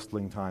tearful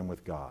wrestling time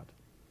with God.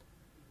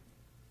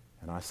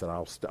 And I said,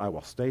 I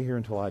will stay here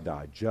until I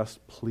die.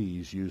 Just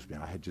please use me.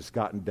 I had just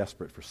gotten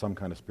desperate for some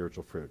kind of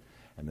spiritual fruit.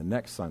 And the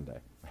next Sunday,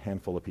 a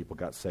handful of people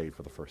got saved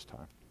for the first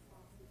time.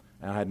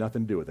 And I had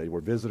nothing to do with it. They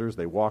were visitors.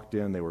 They walked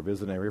in. They were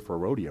visiting area for a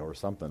rodeo or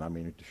something. I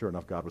mean, sure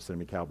enough, God was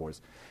sending me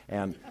cowboys.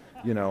 And,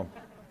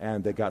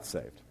 and they got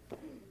saved.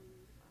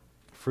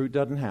 Fruit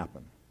doesn't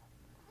happen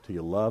till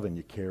you love and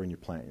you care and you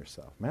plant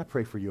yourself. May I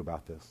pray for you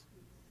about this?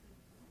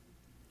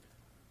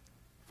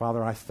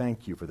 Father, I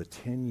thank you for the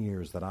 10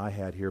 years that I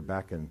had here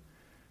back in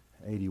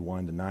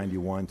 81 to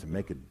 91 to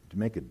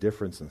make a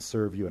difference and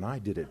serve you, and I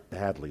did it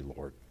badly,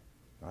 Lord.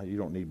 You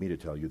don't need me to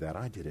tell you that.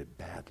 I did it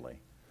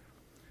badly.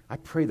 I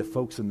pray the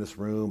folks in this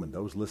room and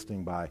those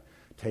listening by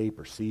tape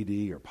or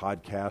CD or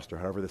podcast or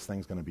however this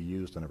thing's going to be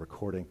used in a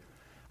recording,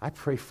 I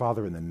pray,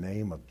 Father, in the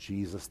name of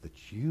Jesus,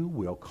 that you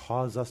will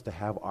cause us to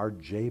have our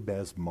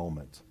Jabez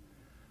moment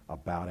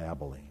about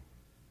Abilene.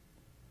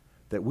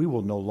 That we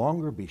will no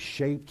longer be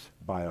shaped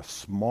by a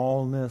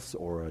smallness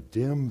or a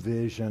dim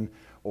vision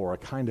or a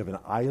kind of an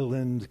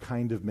island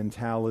kind of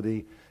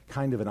mentality,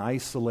 kind of an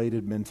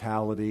isolated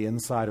mentality,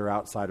 insider,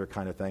 outsider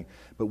kind of thing,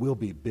 but we'll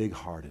be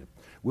big-hearted.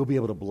 We'll be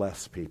able to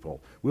bless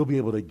people. We'll be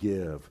able to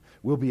give.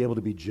 We'll be able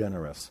to be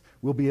generous.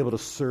 We'll be able to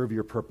serve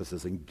your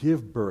purposes and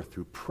give birth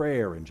through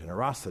prayer and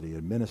generosity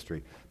and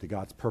ministry to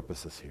God's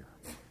purposes here.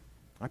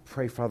 I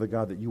pray, Father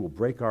God, that you will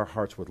break our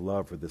hearts with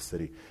love for this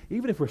city,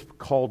 even if we're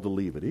called to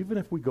leave it, even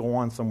if we go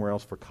on somewhere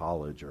else for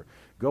college or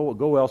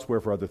go elsewhere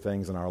for other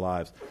things in our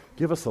lives.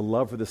 Give us a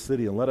love for this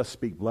city and let us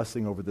speak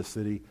blessing over the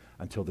city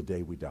until the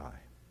day we die.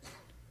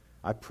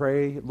 I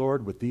pray,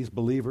 Lord, with these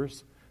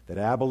believers, that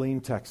Abilene,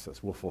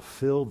 Texas, will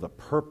fulfill the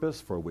purpose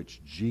for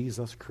which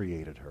Jesus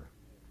created her.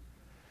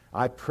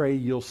 I pray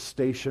you'll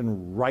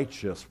station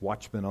righteous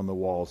watchmen on the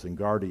walls and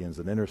guardians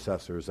and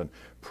intercessors and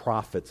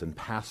prophets and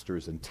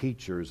pastors and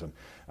teachers and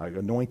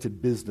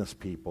anointed business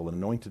people and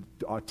anointed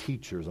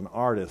teachers and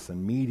artists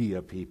and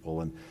media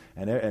people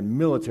and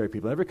military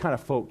people, every kind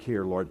of folk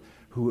here, Lord,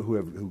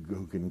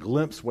 who can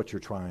glimpse what you're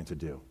trying to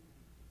do.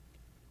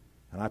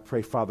 And I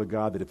pray, Father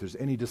God, that if there's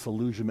any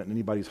disillusionment in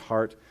anybody's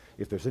heart,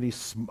 if there's any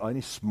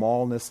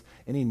smallness,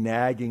 any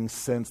nagging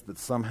sense that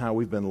somehow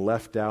we've been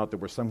left out, that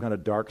we're some kind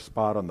of dark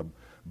spot on the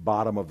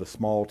bottom of the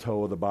small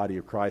toe of the body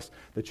of Christ,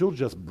 that you'll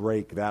just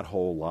break that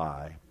whole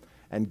lie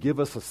and give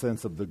us a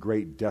sense of the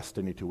great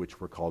destiny to which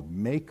we're called.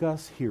 Make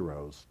us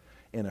heroes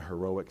in a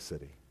heroic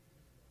city.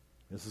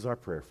 This is our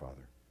prayer,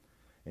 Father.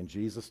 In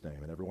Jesus'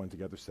 name. And everyone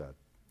together said,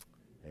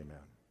 amen.